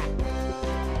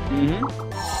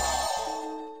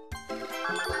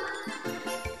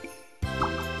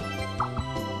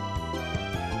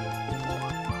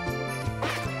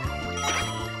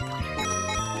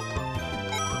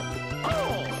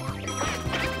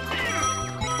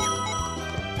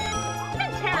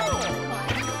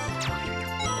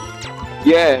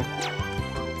 Yeah.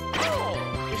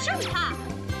 You sure we have.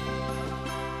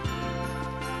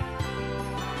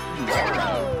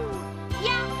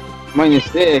 Yeah.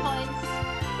 -6.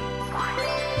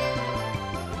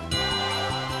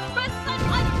 But I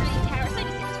don't really care. It's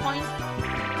only 6 points.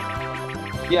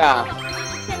 Yeah.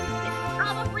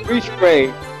 Freeze 300.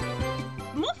 frame.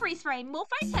 More freeze frame. More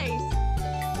photos.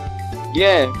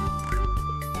 Yeah.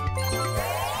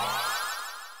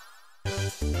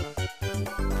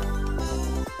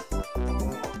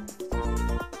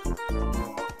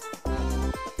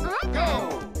 Go!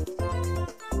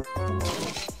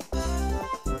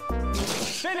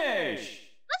 Finish!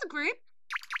 That's a group.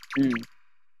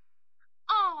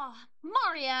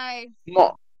 Mario.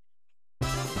 No.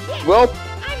 Well,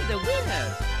 I'm the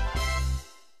winner.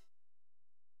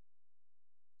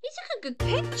 He took a good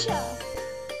picture.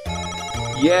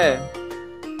 yeah.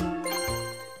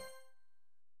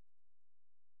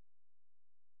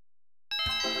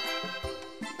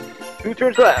 2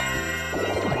 turns left.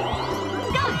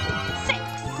 Let's go. 6.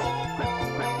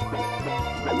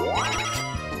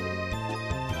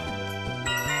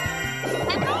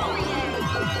 And Mario.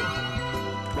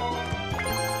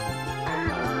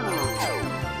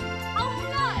 Oh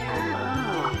no.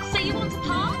 So you want to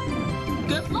pass?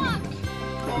 Good luck.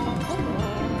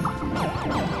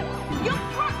 You're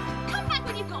broke. Come back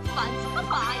when you've got funds.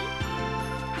 Bye-bye.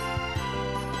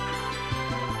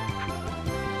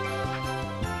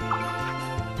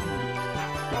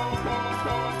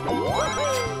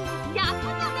 Yeah,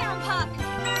 put that there on purpose.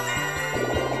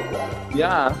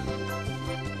 Yeah.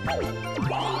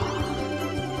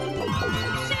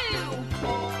 2.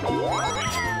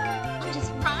 I'm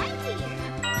just right here.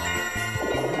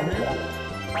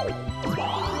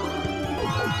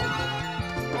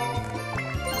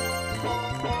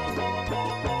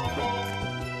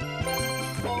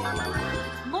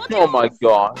 More Oh my duels.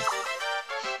 god.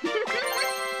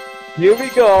 Here we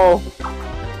go.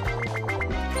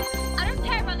 I don't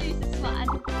care if I lose this one.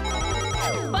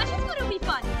 But I just thought it would be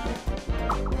fun.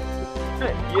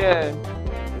 Yeah.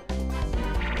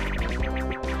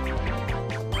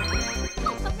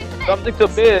 Oh, something to miss. Something to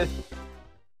miss.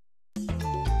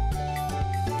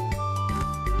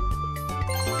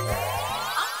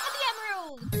 Oh, the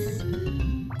emeralds.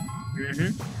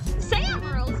 Mm-hmm. Say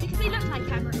emeralds because they look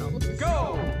like emeralds.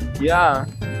 Go! Yeah.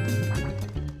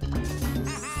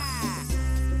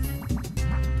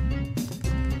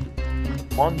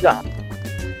 One down.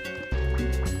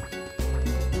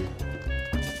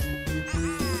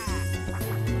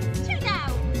 2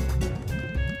 down.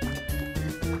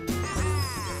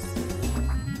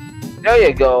 There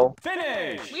you go.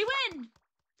 Finish! We win.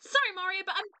 Sorry, Mario,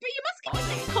 but you must get your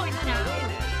 6 coins now.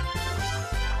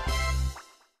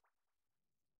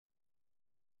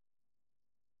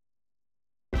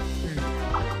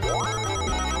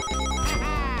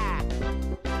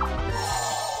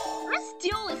 This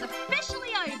duel is officially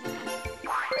over.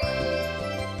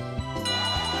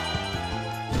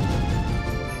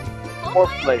 More All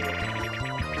players.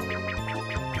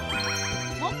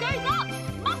 What goes up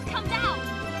must come down.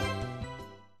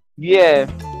 Yeah.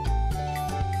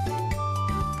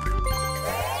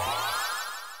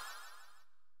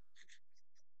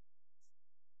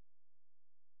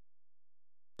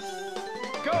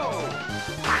 Go!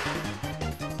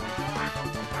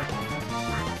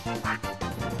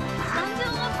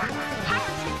 Bundle of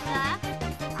heretics there.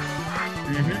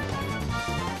 Mm-hmm.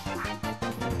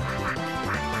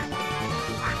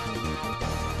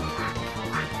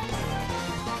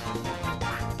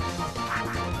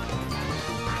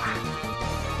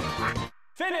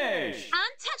 Finish!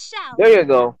 And touchdown. There you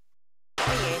go. We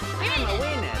I'm made a it.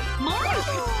 winner. Mario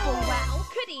couldn't score well,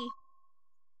 could he?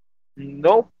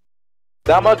 Nope.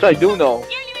 That much I do know.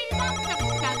 He only made it past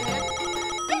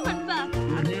 7-7. They went first.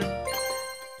 Mm-hmm.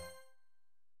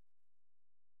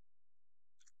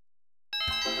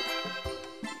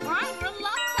 Alright, we're on the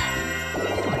last turn.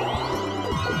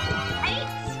 8.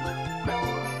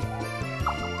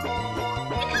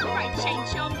 You can't write Chain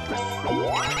Chomps.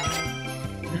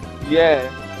 Yeah.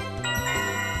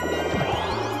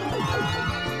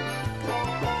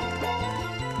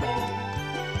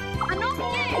 And not you.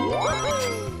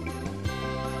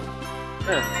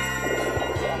 Huh.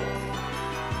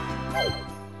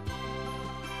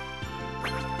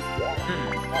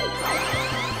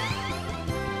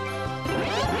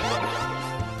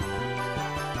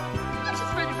 Let's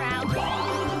just run around.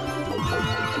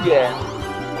 Yeah.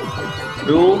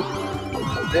 2,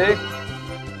 6,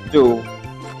 2.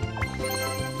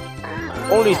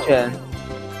 Only 10.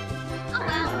 Oh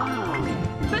well.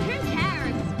 But who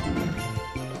cares?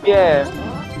 Yeah.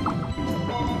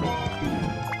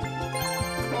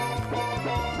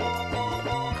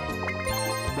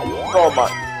 Oh my.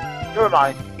 Never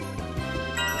mind.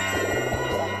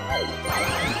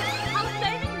 I'm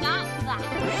saving that for that.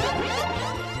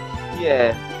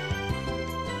 Yeah.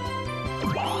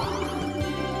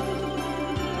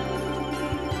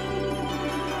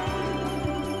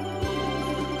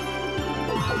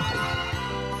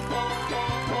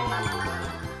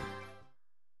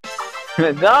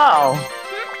 No.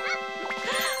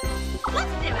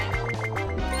 Let's do it.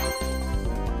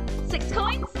 6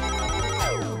 coins.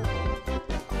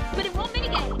 But in one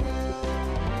minigame.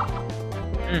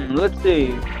 Let's see.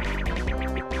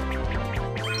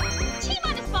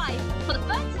 T-5 for the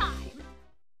third time.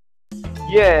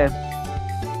 Yeah.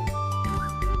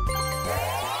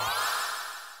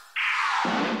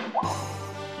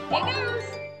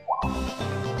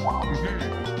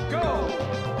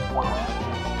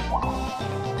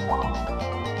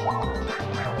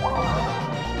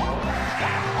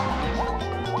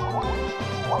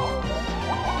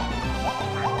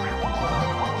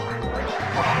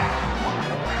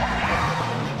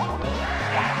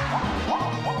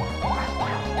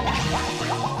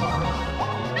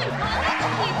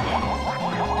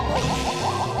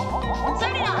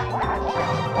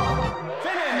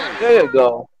 There you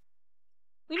go.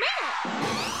 We made it!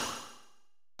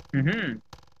 Mm-hmm.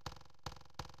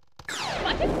 But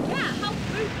I don't get how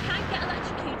food can get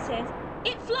electrocuted.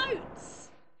 It floats!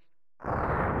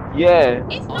 Yeah.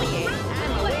 It's Oh not yeah, I'm a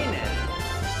grounded. winner.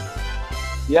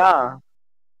 Yeah.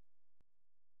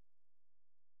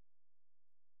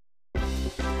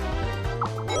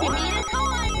 Give me a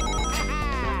coin!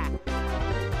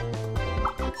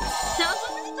 Now, as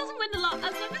long as it doesn't win the last, as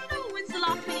long as no one wins the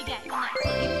last mini game on that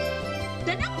team,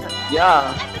 then that will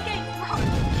Yeah. end the game broke.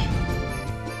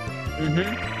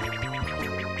 Mm-hmm.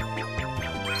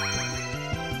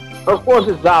 Of course,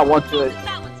 it's that one to it.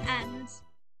 That one's end.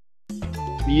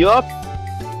 Yup. Wouldn't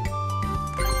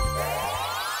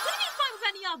be fine with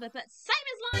any other, but same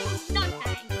as mine, no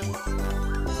thanks.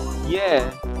 Yeah.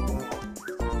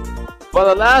 For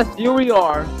the last, here we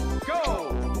are. Go!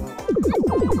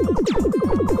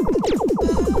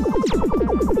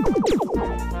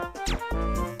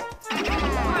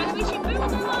 Alright, Luigi, move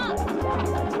on up.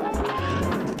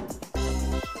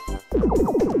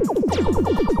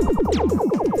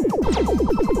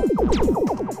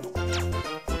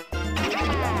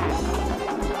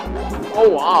 Oh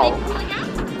wow. They pulling out.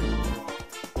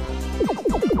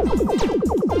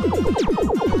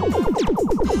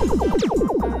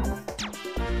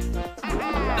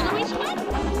 And Luigi wins.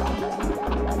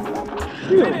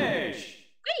 Finish!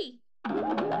 Whee!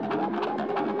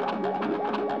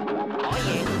 Oh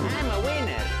yeah, I'm a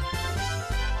winner.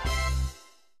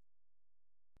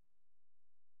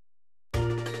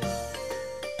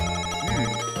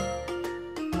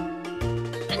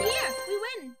 And here, we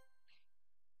win.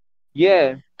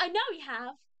 Yeah. I know we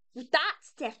have.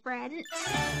 That's different.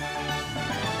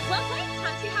 Well played,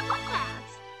 time to have one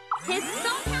lads. Here's the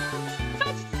song count.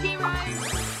 30 to 0.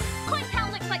 Coin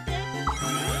count looks like this.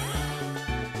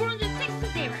 406 to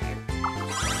 0.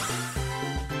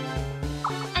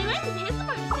 Anyways, here's the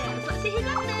bonuses. Let's see who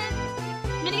gets it.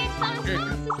 Minigame starts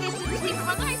fast. This gives us a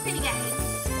super nice minigame.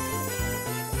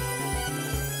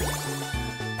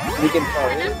 We can And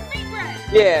start. that's free bread.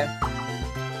 Yeah.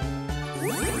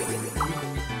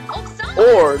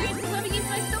 Or- Whoever used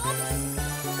my sword.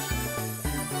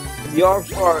 The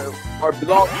arms are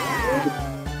belong.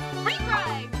 Free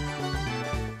bread.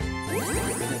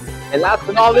 And last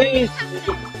but not least,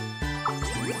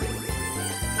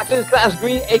 Action Slash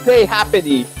Green, aka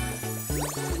Happily.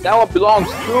 That one belongs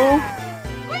to.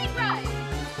 Free bread.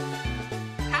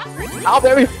 How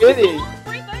very fitting.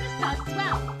 Free bonus cards as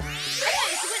well.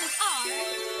 Anyways, the winners are.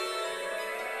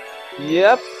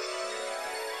 Yep.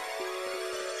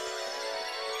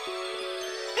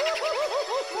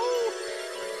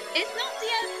 It's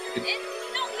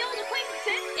not the old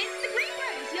acquaintances. It's the Green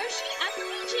Bros, Yoshi and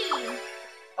Luigi.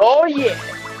 Oh yeah.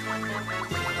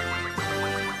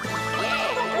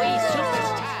 Yeah, we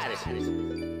superstars.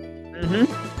 Mm-hmm.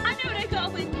 I know they got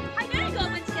a win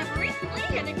together recently,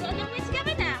 and they've got another win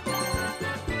together now. I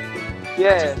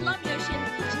Yeah. just love Yoshi and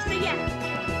Luigi, so yeah.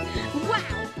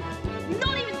 Wow.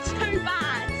 Not even too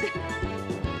bad.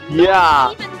 Yeah.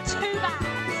 Not even too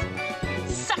bad.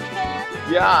 Sucker.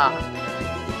 Yeah.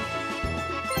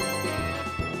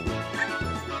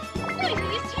 Anyways, we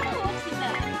used 2 more orbs in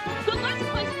there. Got loads of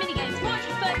points and minigames,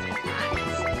 430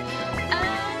 packs.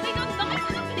 They got 9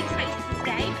 happening spaces this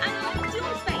game, and 11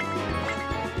 dual spaces.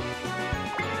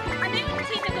 And they were the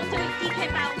team that got to DK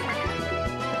Battle.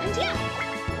 And yeah.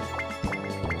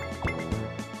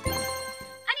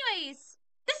 Anyways,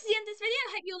 this is the end of this video. I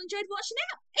hope you all enjoyed watching it.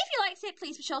 If you liked it,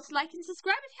 please be sure to like and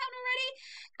subscribe if you haven't already.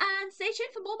 And stay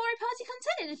tuned for more Mario Party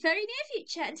content in the very near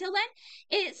future. Until then,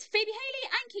 it's Phoebe Haley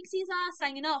and King Caesar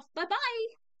signing off. Bye bye.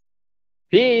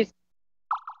 Peace.